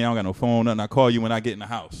car. I don't got no phone. Nothing. I call you when I get in the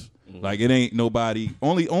house. Mm-hmm. Like it ain't nobody.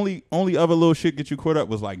 Only other little shit get you caught up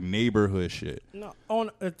was like neighborhood shit. No,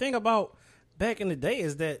 the thing about back in the day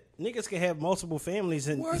is that niggas could have multiple families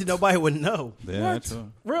and nobody would know. Yeah,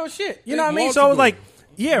 real shit. You know what I mean? So it was like,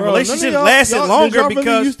 relationships lasted y'all, longer y'all because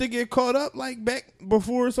really used to get caught up like back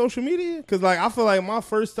before social media. Because like I feel like my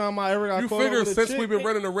first time I ever got caught up with a since chick, we've been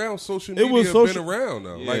running around, social media been around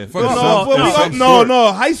now. Yeah. Like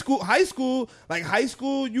no, high school,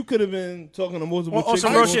 you could have been talking to multiple chicks.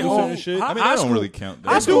 Some real shit. I mean, that don't really count.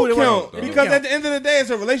 I do count because at the end of the day,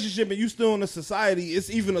 it's a relationship, and you still in a society.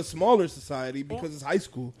 It's even a smaller society because it's high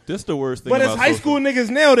school. That's the worst thing. But about it's high school niggas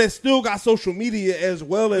now that still got social media as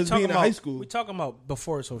well as being in high school. We talking about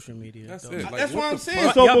before social media. That's it. Like, That's what I'm saying.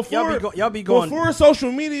 Fuck? So before y'all be going before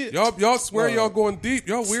social media, y'all swear y'all going deep.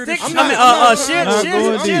 Y'all weird as shit. I'm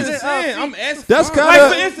asking. That's kind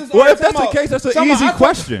of. Well, if that's the case, that's an easy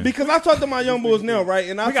question. Because I talk to my young boys now, right?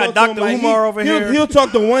 And we got Dr. Umar over here. He'll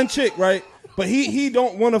talk to one chick, right? But he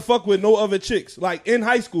don't want to fuck with no other chicks. Like in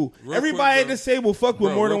high school, everybody at this table fuck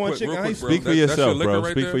with more than one chick in high school. Speak for yourself, bro.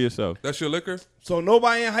 Speak for yourself. That's your liquor. So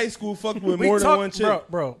nobody in high school fucked with more than one chick,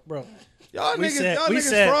 bro. Y'all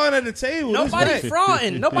niggas fraud at the table. Nobody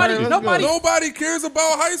frauding. Nobody cares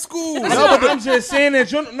about high school. No, but I'm just saying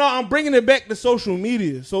that. I'm bringing it back to social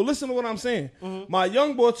media. So listen to what I'm saying. Mm-hmm. My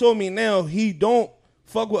young boy told me now he don't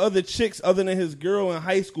fuck with other chicks other than his girl in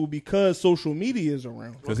high school because social media is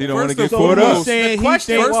around. Because he don't want to get caught up. First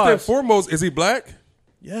and foremost, is he black?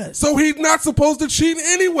 Yes. So he's not supposed to cheat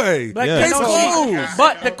anyway. Yes.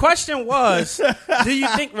 But the question was, do you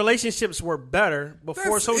think relationships were better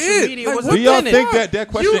before social media was? Do y'all think that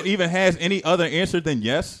question even has any other answer than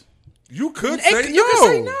yes? You could say no. You can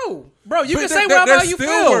say no, bro. You can say what about you feel.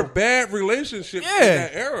 There still were bad relationships in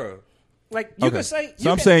that era. Like you can say.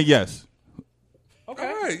 So I'm saying yes. Okay.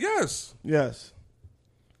 All right. Yes. Yes.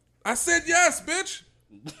 I said yes, bitch.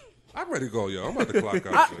 I'm ready to go, yo. I'm about to clock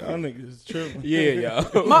out. Y'all niggas tripping. Yeah.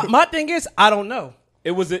 My thing is, I don't know.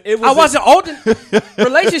 I wasn't old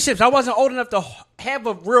relationships. I wasn't old enough to have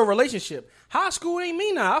a real relationship. High school ain't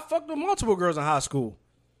me now. I fucked with multiple girls in high school.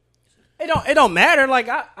 It don't matter. Like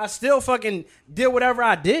I still fucking did whatever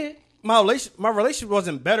I did. My relationship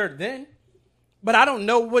wasn't better then, but I don't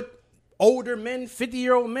know what older men,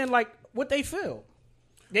 50-year-old men, like what they feel.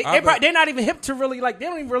 They're not even hip to really like. They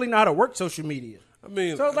don't even really know how to work social media. I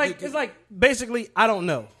mean, so it's like basically I don't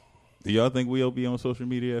know. Do y'all think we'll be on social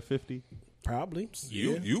media at 50? Probably.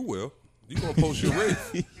 You will. You gonna post your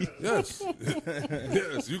race? Yes.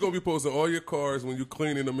 Yes. You gonna be posting all your cars when you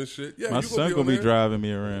cleaning them and shit. Yeah. My son gonna be driving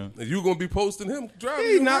me around. And you gonna be posting him driving.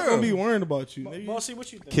 He's not gonna be worrying about you. Bossy,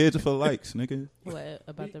 what you think? Kids for likes, nigga. What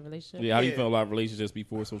about the relationship? Yeah, how do you feel about relationships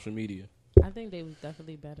before social media? I think they was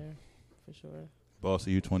definitely better, for sure.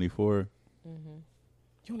 Bossy, you 24. Mm-hmm.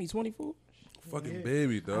 You only 24? Fucking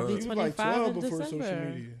baby, dog. I'll be 25 in before December. social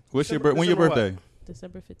media. What's when your birthday?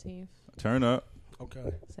 December 15th. Turn up.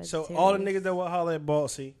 Okay. So all the niggas that will holler at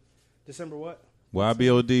Bossy, December what?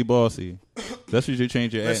 YBOD Bossy. That's what you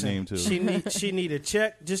change your ad name to. She need a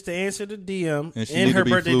check just to answer the DM and her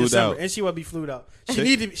birthday December. Out. And she will be flued out.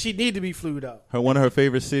 She need to be flued out. One of her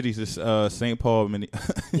favorite cities is St. Paul, Minneapolis.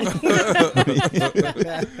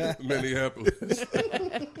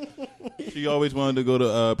 She always wanted to go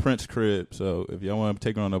to Prince crib. So if y'all want to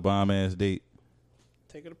take her on a bomb ass date,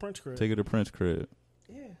 take her to Prince crib. Take her to Prince crib.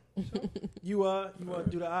 Yeah. So, you want to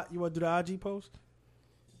do the IG post?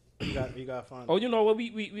 You got to find. Oh, you know what?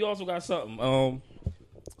 We also got something.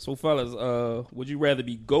 So fellas, would you rather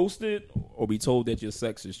be ghosted or be told that your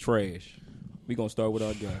sex is trash? We gonna start with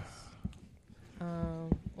our guys.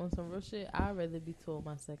 On some real shit, I'd rather be told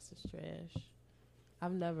my sex is trash.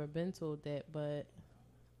 I've never been told that, but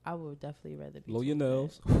I would definitely rather be. Blow your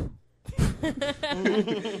nails.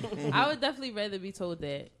 I would definitely rather be told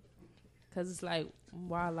that, cause it's like,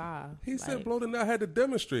 why lie? He said blow the nail. I had to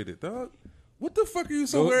demonstrate it, dog. What the fuck are you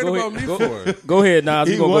so worried about me for? Go ahead, Nas.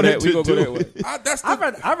 We gonna go that way.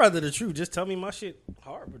 I'd rather the truth. Just tell me my shit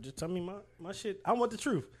hard, but just tell me my shit. I want the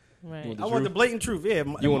truth. Right. I want the blatant truth. Yeah,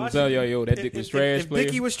 You want to tell yo that dick was trash? If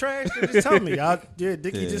Dickie was trash, then just tell me.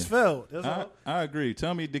 Dickie just failed. That's all. I agree.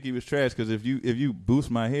 Tell me Dickie was trash because if you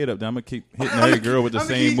boost my head up, then I'm gonna keep hitting every girl with the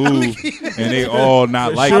same move, and they all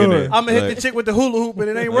not liking it. I'm gonna hit the chick with the hula hoop, and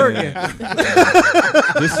it ain't working.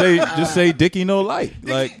 Just say Dickie no like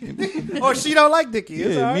or she don't like Dickie.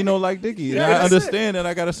 Yeah, me no like Dickie. Yeah, I understand that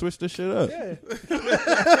I gotta switch this shit up. Yeah.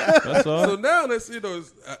 That's all. So now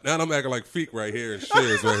now I'm acting like Feek right here and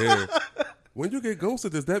Shiz right here. When you get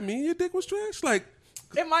ghosted, does that mean your dick was trash? Like,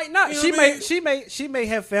 it might not. You know She may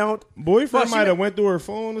have found boyfriend might have went through her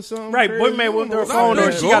phone or something. Right, crazy. boy may went through her phone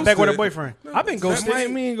or she got back with her boyfriend. I've been That ghosted.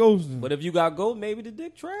 might mean ghosting. But if you got gold, maybe the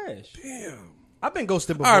dick trash. damn. I've been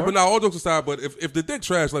ghosted before. All right, but now all jokes aside, but if the dick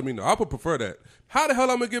trash, let me know. I would prefer that. How the hell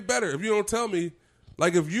I'm gonna get better if you don't tell me?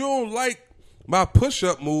 Like, if you don't like my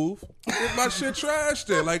push-up move, if my shit trash,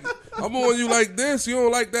 then like I'm on you like this, you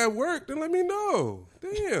don't like that work, then let me know.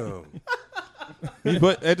 Damn.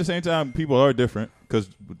 But at the same time, people are different because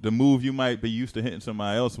the move you might be used to hitting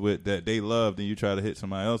somebody else with that they loved, and you try to hit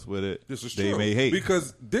somebody else with it, This is they true. may hate.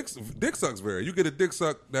 Because dick sucks vary. You get a dick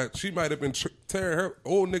suck that she might have been tearing her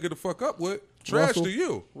old nigga the fuck up with. Trash Russell. to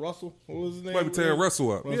you. Russell, what was his name? Might be tearing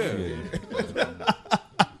Russell up. Russell.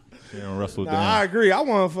 Yeah. Russell Nah, down. I agree. I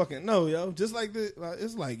want to fucking know, yo. Just like it's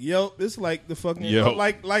like it's like the fucking Yo.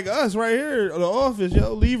 like us right here, the office,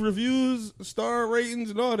 yo. Leave reviews, star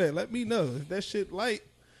ratings, and all that. Let me know if that shit light.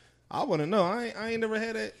 I want to know. I ain't never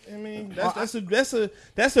had that. I mean,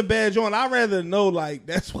 that's a bad joint. I'd rather know like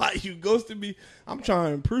that's why you ghosted me. I'm trying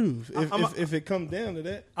to improve. If it comes down to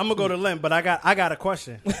that, I'm gonna go to Lim, but I got a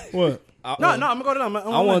question. What? No, I'm gonna go to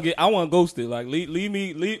Lim. I want ghosted. Like leave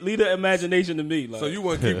the imagination to me. Like, So you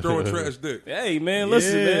want to keep throwing trash dick? hey man,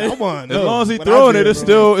 listen, man. I want As long as he throwing it, it's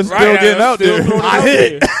still getting out there. I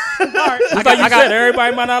hit. Right. Just like you said,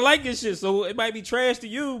 everybody might not like this shit, so it might be trash to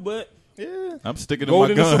you, but yeah. I'm sticking to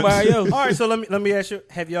golden my to guns. somebody else. All right, so let me ask you: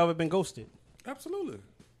 have you ever been ghosted? Absolutely.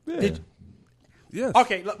 Yes.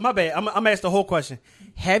 Okay, look, my bad. I'm asked the whole question.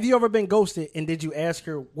 Have you ever been ghosted, and did you ask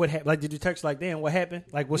her what happened? Like, did you text like, "Damn, what happened?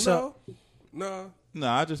 Like, what's up?" No. No,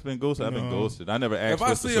 I just been ghosted. I've been ghosted. I never asked If I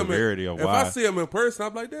what's the see him, severity of if why. I see him in person,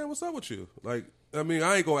 I'm like, damn, what's up with you? Like, I mean,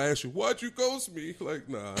 I ain't gonna ask you why'd you ghost me. Like,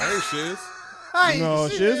 nah, I ain't Shiz. No,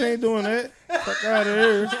 Shiz ain't doing that. Fuck out of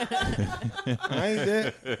here. I ain't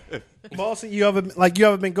that. Bossy, you ever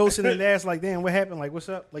been ghosted and asked like, "Damn, what happened? Like, what's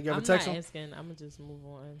up?" Like, you ever I'm text not him? asking. I'm gonna just move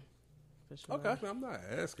on. For sure. Okay. I'm not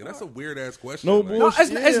asking. That's a weird ass question. No like,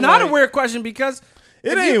 bullshit. No, it's not a weird question because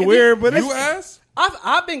It ain't weird, but You ask?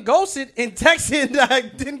 I've been ghosted and texted that I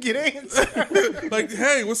didn't get answered. Like,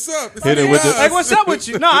 hey, what's up? It's Hit it me, with the- guys. Like, what's up with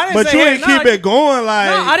you? No, I didn't But say you hey, ain't keep it going. Like,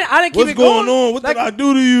 No, I didn't keep what's it going going. on? What Like, did I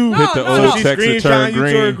do to you? No, Hit the no, old no. She text to screenshot turn you to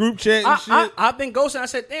her green. group chat and shit. I've been ghosted. I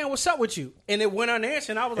said, "Damn, what's up with you?" And it went unanswered.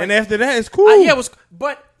 And I was like, And after that, it's cool. yeah, it was.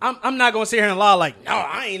 But I'm not gonna sit here and lie like, no,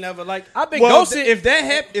 I ain't never like. I've been well, ghosted. if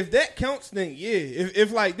that counts, then yeah.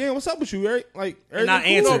 If like, damn, what's up with you? Right? Like, And not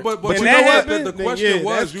everything cool? answer. No, but When you that know what? happened, The then question yeah,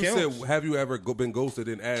 was, that you counts. said, have you ever been ghosted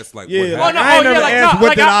and asked, like, Yeah, what like, happened? I ain't never asked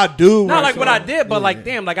what did I do. Not or like what I something. did, but like,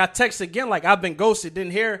 damn, like I text again, like I've been ghosted,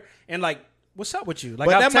 didn't hear, and like, what's up with you? Like,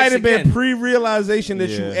 But I've that might texted have been again. pre-realization that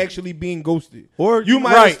you Yeah. actually being ghosted. Or you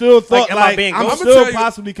might right. have still thought Like, am I like, being I'm ghosted? I'ma still tell you,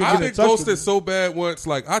 possibly could I've get been in touch with ghosted you. so bad once.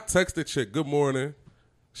 Like, I texted chick, good morning.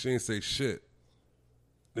 She ain't say shit.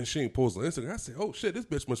 Then she ain't post on Instagram. I said, oh shit, this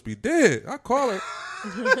bitch must be dead. I call her.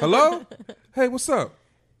 Hello? Hey, what's up?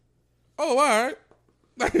 Oh, all right.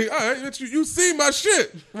 Like, all right, bitch, you see my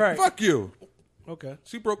shit. Right. Fuck you. Okay.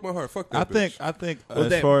 She broke my heart. Fuck that bitch. I think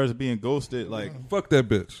as far as being ghosted, like Fuck that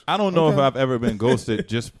bitch. I don't know if I've ever been ghosted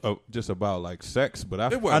just about like sex, but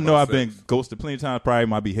It I wasn't know about I've been sex. ghosted plenty of times. Probably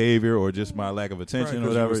my behavior or just my lack of attention or Because you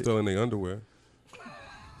whatever. was still in their underwear.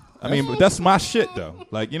 I mean, but that's my shit though.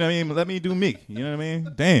 Like, you know what I mean? Let me do me. You know what I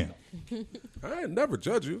mean? Damn. I ain't never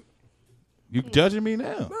judge you. You judging me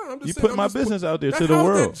now? No, I'm just You saying, put I'm my just business out there That- to the how's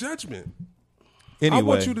world. that judgment? Anyway, I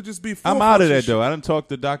want you to just be full I'm out of that function though. I done talked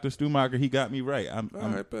to Dr. Stumacher. He got me right. All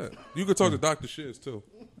right, bet. You can talk to Dr. Shiz too.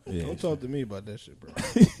 Yeah. Don't talk to me about that shit, bro.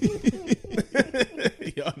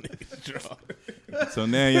 Y'all niggas draw. So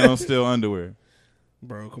now you don't steal underwear.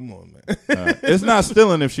 Bro, come on, man. It's not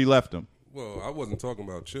stealing if she left him. Well, I wasn't talking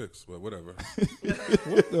about chicks, but whatever.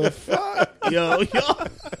 What the fuck? Yo.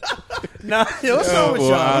 Nah, what's wrong with boy,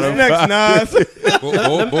 y'all? I Next,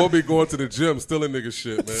 Nas. Bo be going to the gym, stealing nigga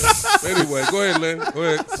shit, man. Anyway, go ahead, Lynn. Go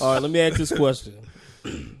ahead. All right, let me ask this question.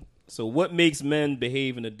 So, what makes men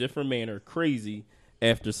behave in a different manner crazy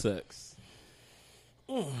after sex?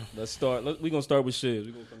 Let's start. We're gonna start with Shiz.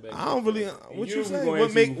 We're gonna come back. I don't really. What you say? gonna What ask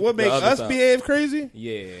you make the other us side. behave crazy?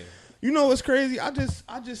 Yeah. You know what's crazy? I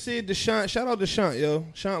just said to Sean, shout out to Sean, yo.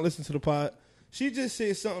 Sean listen to the pod. She just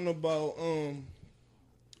said something about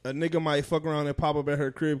a nigga might fuck around and pop up at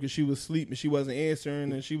her crib because she was asleep and she wasn't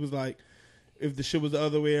answering, and she was like, if the shit was the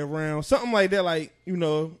other way around, something like that, like, you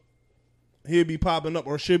know, he'll be popping up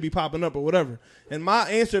or should be popping up or whatever. And my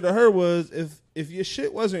answer to her was, if your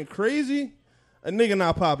shit wasn't crazy, a nigga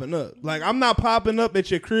not popping up. Like, I'm not popping up at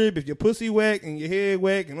your crib if your pussy whack and your head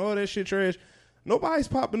whack and all that shit trash. Nobody's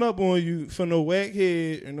popping up on you for no whack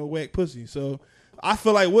head and no whack pussy. So I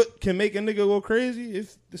feel like what can make a nigga go crazy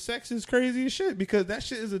if the sex is crazy as shit, because that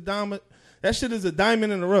shit is a diamond. That shit is a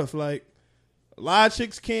diamond in the rough. Like, a lot of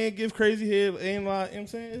chicks can't give crazy head. Ain't a lot. You know what I'm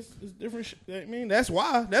saying? It's different shit. I mean, that's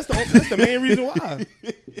why. That's the main reason why.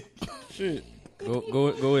 Shit.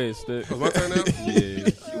 Go ahead, Stick. Was my turn now? Yeah.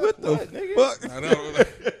 What the fuck? I know.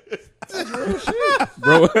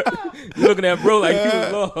 Bro, you looking at bro like he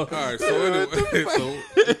was lost. All right, so anyway,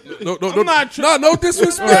 no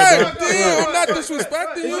disrespect. Damn, I'm not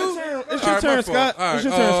disrespecting you. It's your turn, Scott. It's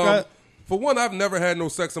your turn, Scott. For one, I've never had no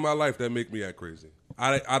sex in my life that make me act crazy.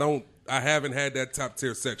 I haven't had that top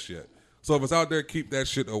tier sex yet. So if it's out there, keep that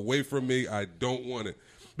shit away from me. I don't want it.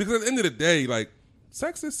 Because at the end of the day, like,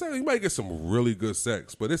 sex is sex. You might get some really good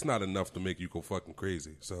sex, but it's not enough to make you go fucking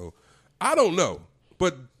crazy. So I don't know.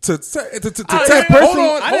 But to hold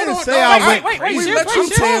on. I didn't say I went crazy. I'm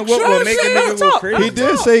saying what will make a nigga go crazy. He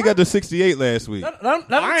did say he got to 68 last week. Let him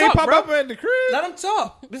I ain't talk, pop bro. up at the crib. Let him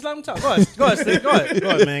talk. Just let him talk. Go ahead, Steve. Go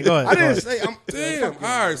ahead, man. Go ahead. I didn't say I'm. Damn.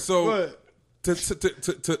 All right. So Go ahead.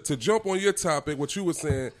 to jump on your topic, what you were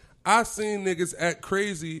saying, I seen niggas act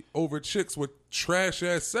crazy over chicks with trash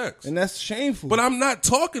ass sex, And that's shameful. but I'm not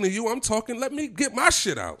talking to you. I'm talking. Let me get my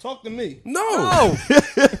shit out. Talk to me. No.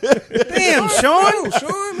 Damn, Sean. No,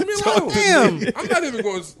 Sean, leave me alone. Damn. I'm not even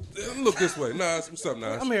going to look this way. Nas, what's up,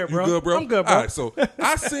 Nas? I'm here, bro. You good, bro? I'm good, bro. All right, so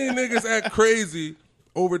I seen niggas act crazy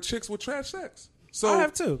over chicks with trash sex. So I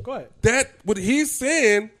have too. Go ahead. that what he's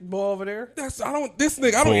saying. Boy over there. That's I don't. This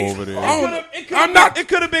nigga. I don't. Over there. I don't I'm not. It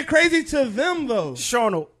could have been crazy to them though.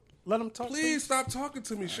 Sean, let him talk. Please stop talking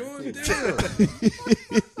to me, Sean. Damn.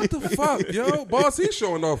 What the fuck, yo? Boss, he's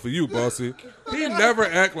showing off for you, Bossy. He never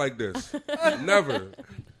act like this. Never.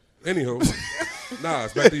 Anywho.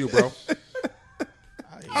 Nas, back to you, bro.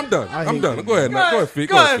 I'm done. Go ahead, man. Go ahead, Feet.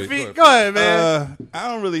 Go ahead, Feet. Go ahead, man. I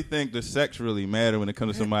don't really think the sex really matter when it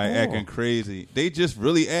comes to somebody acting crazy. They just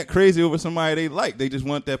really act crazy over somebody they like. They just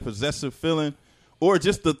want that possessive feeling, or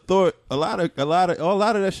just the thought. A lot of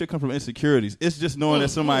that shit come from insecurities. It's just knowing that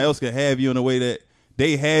somebody else can have you in a way that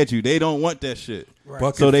they had you. They don't want that shit.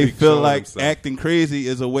 Right. So they feel like acting crazy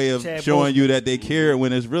is a way of showing you that they care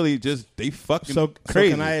when it's really just they fucking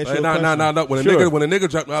crazy. So can I ask you No. When a nigga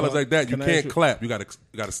drop knowledge like that, you can I can't ask you- clap. You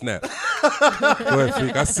gotta snap. Go ahead,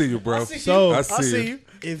 Feek. I see you, bro. So I see you.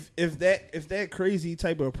 if that crazy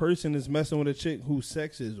type of person is messing with a chick whose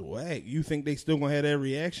sex is whack, you think they still gonna have that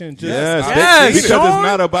reaction? Just Yes, because Sean. it's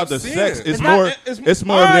not about the I've seen sex. it. It's more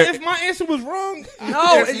of that. If my answer was wrong,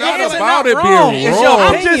 No, It's not it's about it wrong. being It's wrong. your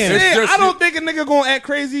I'm just opinion. It's saying. just I don't think a nigga gonna act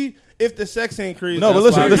crazy if the sex ain't crazy. No, but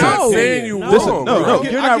That's listen, why- listen. I'm not saying you No. Listen, wrong. no, bro.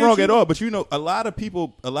 you're I not get wrong you. at all. But you know, a lot of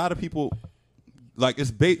people, like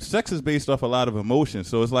sex is based off a lot of emotions.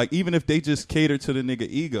 So it's like even if they just cater to the nigga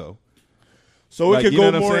ego, So Like, it could you know go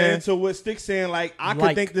what I'm more saying? into what Stick's saying. Like I could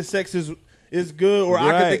Like. think the sex is good, or I could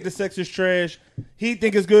Right. think the sex is trash. He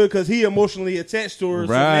think it's good because he emotionally attached to her.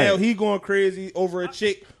 So Right. now he going crazy over a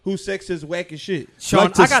chick whose sex is whack as shit. Sean,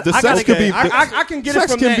 like the sex gotta can get- be. I can get it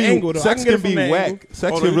sex from can that be, angle, though. I Sex can get it can from be that whack. angle.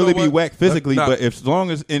 Sex Oh, can you really know be what? whack physically, Nah. but if as long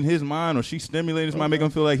as in his mind or she's stimulating somebody, make him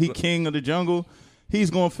feel like he king of the jungle, he's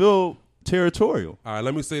gonna feel territorial. All right,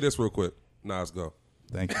 let me say this real quick. Nas, go.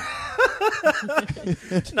 Thank you.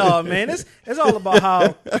 No, man, it's all about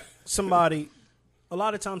how somebody. A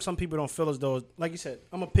lot of times, some people don't feel as though, like you said,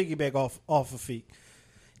 I'm gonna piggyback off of Feet,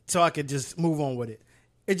 so I could just move on with it.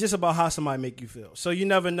 It's just about how somebody make you feel. So you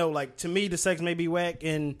never know. Like to me, the sex may be whack,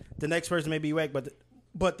 and the next person may be whack,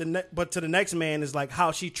 but to the next man is like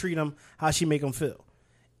how she treat him, how she make him feel,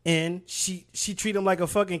 and she treat him like a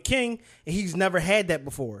fucking king, and he's never had that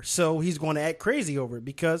before. So he's going to act crazy over it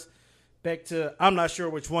because. Back to, I'm not sure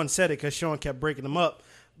which one said it because Sean kept breaking them up,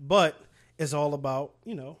 but it's all about,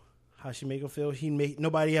 how she make him feel.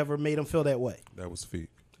 Nobody ever made him feel that way. That was Feek.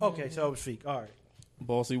 Okay, so it was Feek. All right.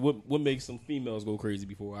 Bossy, what makes some females go crazy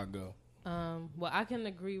before I go? Well, I can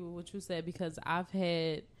agree with what you said because I've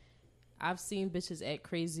seen bitches act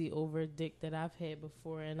crazy over a dick that I've had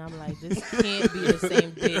before, and I'm like, this can't be the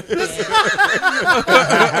same dick. This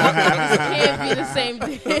can't be the same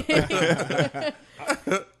dick.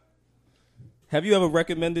 Have you ever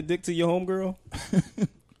recommended dick to your homegirl?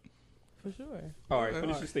 For sure. All right,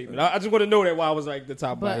 finish your statement. I just want to know that while I was like the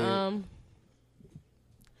top of my head.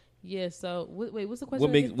 Yeah. So wait, what's the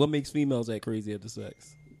question? What makes females act crazy after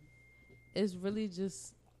sex? It's really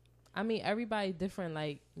just, I mean, everybody different.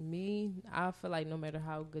 Like me, I feel like no matter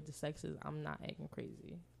how good the sex is, I'm not acting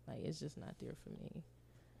crazy. Like it's just not there for me.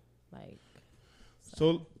 Like.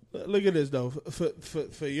 So look at this though.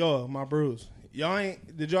 For y'all, my bros.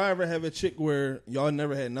 Did y'all ever have a chick where y'all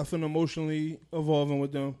never had nothing emotionally involving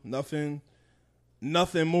with them? Nothing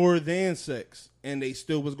more than sex, and they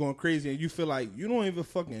still was going crazy, and you feel like you don't even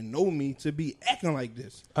fucking know me to be acting like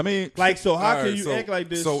this. I mean, like, so how can you act like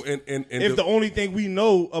this? So, if the only thing we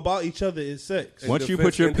know about each other is sex. Once you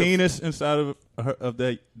put your penis inside of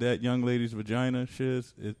that young lady's vagina,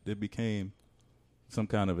 it became some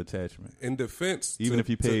kind of attachment. In defense, even if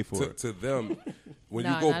you pay for it to them, when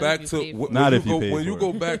Nah, you go back to when you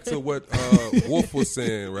go back to what Wolf was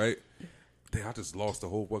saying, right? Damn, I just lost the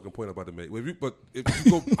whole fucking point I'm about to make. If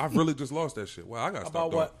you go, I really just lost that shit. Wow, I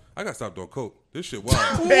gotta stop doing coke. This shit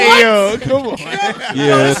wild. Hey, yo, come on.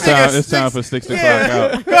 Yeah, it's time for 6 o'clock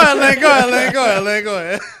out. Go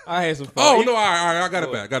ahead. I had some fun. Oh no, all right, I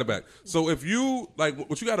got it back. So if you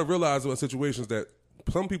what you got to realize about situations that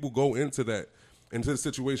some people go into the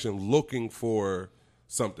situation looking for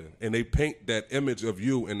something, and they paint that image of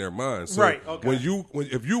you in their mind. So right. Okay.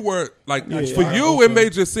 If you were it may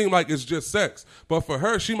just seem like it's just sex, but for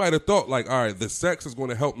her, she might have thought like, all right, the sex is going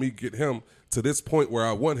to help me get him to this point where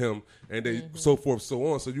I want him, and then so forth, so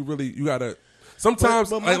on. So you gotta. Sometimes,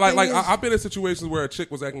 but I've been in situations where a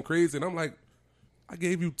chick was acting crazy, and I'm like, I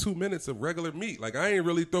gave you 2 minutes of regular meat. Like, I ain't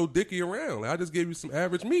really throw dicky around. Like, I just gave you some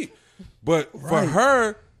average meat. But for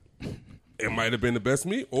her, it might have been the best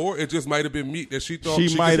meat, or it just might have been meat that she thought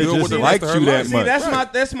she might have just liked you that much.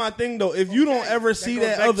 That's my thing though. If you don't ever see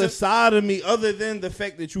that other side of me, other than the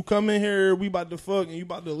fact that you come in here, we about to fuck, and you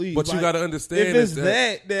about to leave. But you got to understand, if it's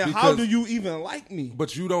that, then how do you even like me?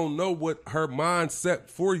 But you don't know what her mindset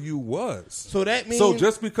for you was. So that means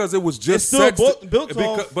just because it was just sex,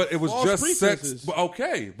 but it was just sex.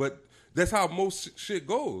 Okay, but that's how most shit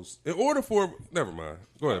goes. In order for never mind.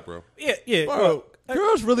 Go ahead, bro. Yeah. Bro,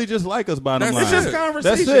 girls really just like us bottom line. It's just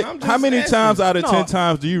conversation. That's it. How many times out of 10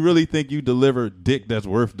 times do you really think you deliver dick that's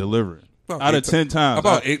worth delivering? Out of 10 times.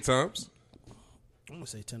 About 8 times. I'm going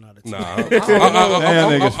to say 10 out of 10. Nah.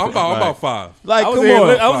 I'm about 5. Like, come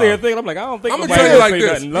on. I was here thinking, I'm like, I don't think I'm going to tell you like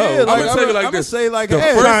this. I'm going to tell you like this. Say like,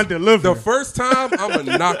 the first time, I'm going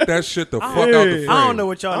to knock that shit the fuck out the frame. I don't know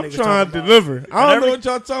what y'all niggas trying to deliver. I don't know what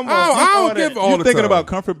y'all talking about. I don't give all the time. You thinking about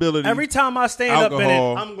comfortability. Every time I stand alcohol, up in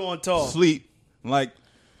it, I'm going tall. Sleep. Like,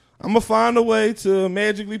 I'm going to find a way to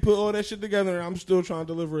magically put all that shit together, and I'm still trying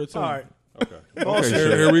to deliver it to all right. Okay,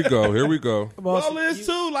 here we go. Y'all is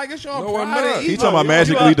too. Like, it's y'all No, I'm pride. not. he talking about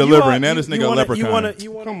magically delivering. Now this nigga a leprechaun.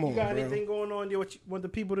 You got anything going on? You want the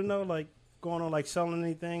people to know, like, going on, like, selling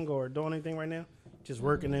anything or doing anything right now? Just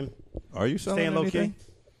working them. Are you selling staying low anything?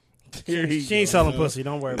 Key? She ain't selling pussy.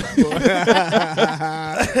 Don't worry about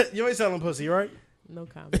it. You ain't selling pussy, right? No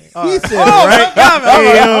comment. He said, right?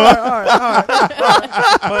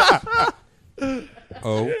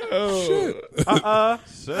 All right.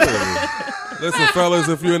 Shit. Listen, fellas,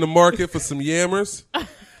 if you're in the market for some yammers,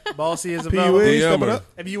 Bossy is available. PUA,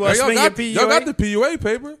 If you want to spend your PUA, y'all got the PUA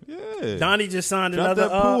paper. Yeah. Donnie just signed Drop another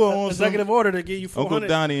that pool on executive order to give you $400. Uncle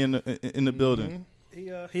Donnie in the building.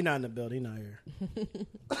 He not in the building. He not here.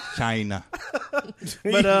 China.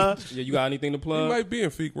 But yeah, you got anything to He plug? might be in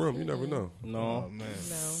Feek room. You never know. No, man.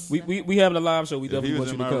 No. We having a live show. We definitely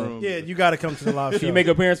want you to come. Yeah, you got to come to the live show. Can you make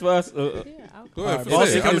an appearance for us? Yeah, I'll Go ahead.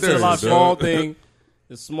 Bossy, come to the live show. Small thing.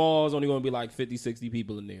 The small is only going to be like 50, 60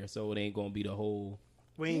 people in there, so it ain't going to be the whole.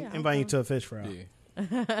 We ain't inviting you to a fish fry. Yeah.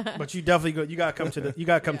 But you definitely go. You gotta come to the. You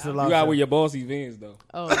gotta come to the live. You got to show. wear your Bossy Vans though.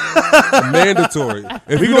 Oh, Mandatory.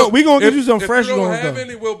 We gonna get you some fresh ones. If you don't ones, have though.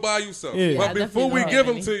 any, we'll buy you some. Yeah. But Yeah, before we definitely give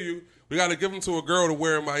don't them have to you, we got to give them to a girl to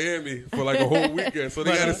wear in Miami for like a whole weekend. So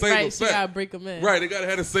they got the same right, effect. she gotta break them in. Right, they got to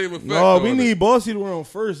have the same effect. No, we need Bossy to wear them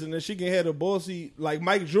first, and then she can have the Bossy like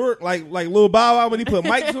Mike Jordan, like Lil Bow Wow when he put the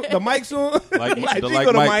mics on. Like she like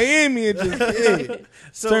go to Mike. Miami and just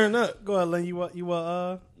So, turn up. Go ahead, Len. You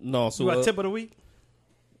No, so want tip of the week?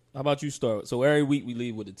 how about you start? So every week we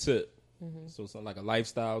leave with a tip. So something like a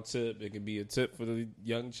lifestyle tip. It can be a tip for the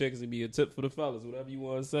young chicks. It can be a tip for the fellas. Whatever you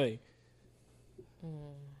want to say.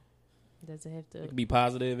 Does it have It to? can be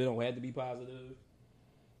positive. It don't have to be positive.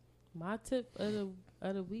 My tip of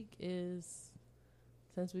the week is,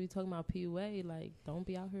 since we talking about PUA, like, don't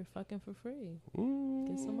be out here fucking for free.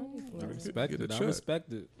 Get some money for I it. respect Get it. a I check.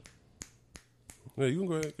 respect it. Yeah, you can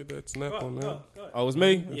go ahead and get that snap on that. Oh, it's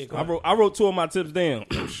me. Yeah, go I wrote 2 of my tips down.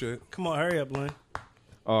 Oh, shit. Come on, hurry up, Len.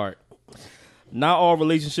 All right. Not all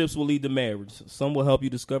relationships will lead to marriage. Some will help you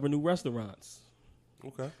discover new restaurants.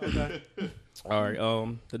 Okay. All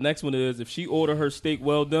right. The next one is if she order her steak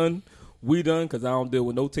well done, we done because I don't deal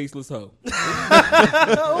with no tasteless hoe.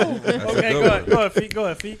 Okay, go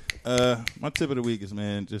ahead, Feet. My tip of the week is,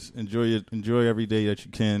 man, just enjoy every day that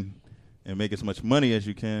you can, and make as much money as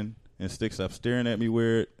you can. And Sticks, stop staring at me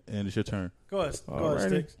weird, and it's your turn. Go ahead,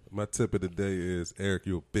 Sticks. My tip of the day is Eric,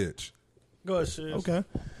 you a bitch. Go ahead, Shiz. Okay.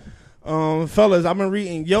 Fellas, I've been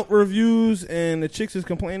reading Yelp reviews, and the chicks is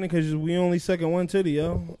complaining because we only sucking one titty,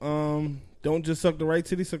 yo. Don't just suck the right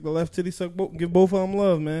titty, suck the left titty, give both of them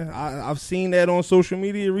love, man. I've seen that on social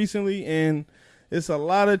media recently, and it's a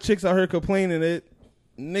lot of chicks out here complaining that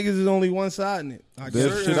niggas is only one-siding it. I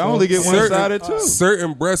only get one-sided too.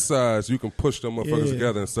 Certain breast size, you can push them motherfuckers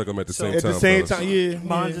together and suck them at the same time. At the same fellas. time,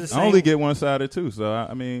 yeah. I only get one-sided too, so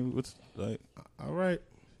I mean, what's like? All right.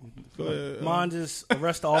 Mine just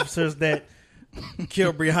arrest the officers that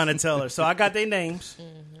killed Breonna Taylor. So I got their names.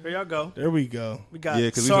 Here y'all go. There we go. We got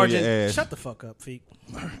 'cause we know your Sergeant. ass. Shut the fuck up, Feet.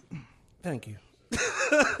 Thank you.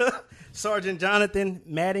 Sergeant Jonathan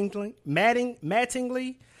Mattingly,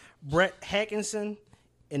 Brett Hackinson,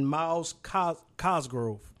 and Miles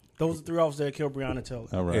Cosgrove. Those are 3 officers that killed Breonna Taylor.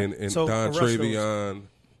 All right. And So Don arrest those Travion.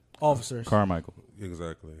 officers. Carmichael.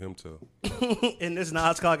 Exactly. Him too. And this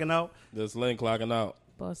Nas clocking out. This Lynn clocking out.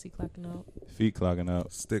 Bossy clocking out. Feet clocking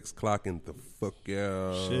out. Sticks clocking the fuck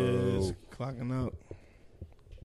out. Shiz clocking out.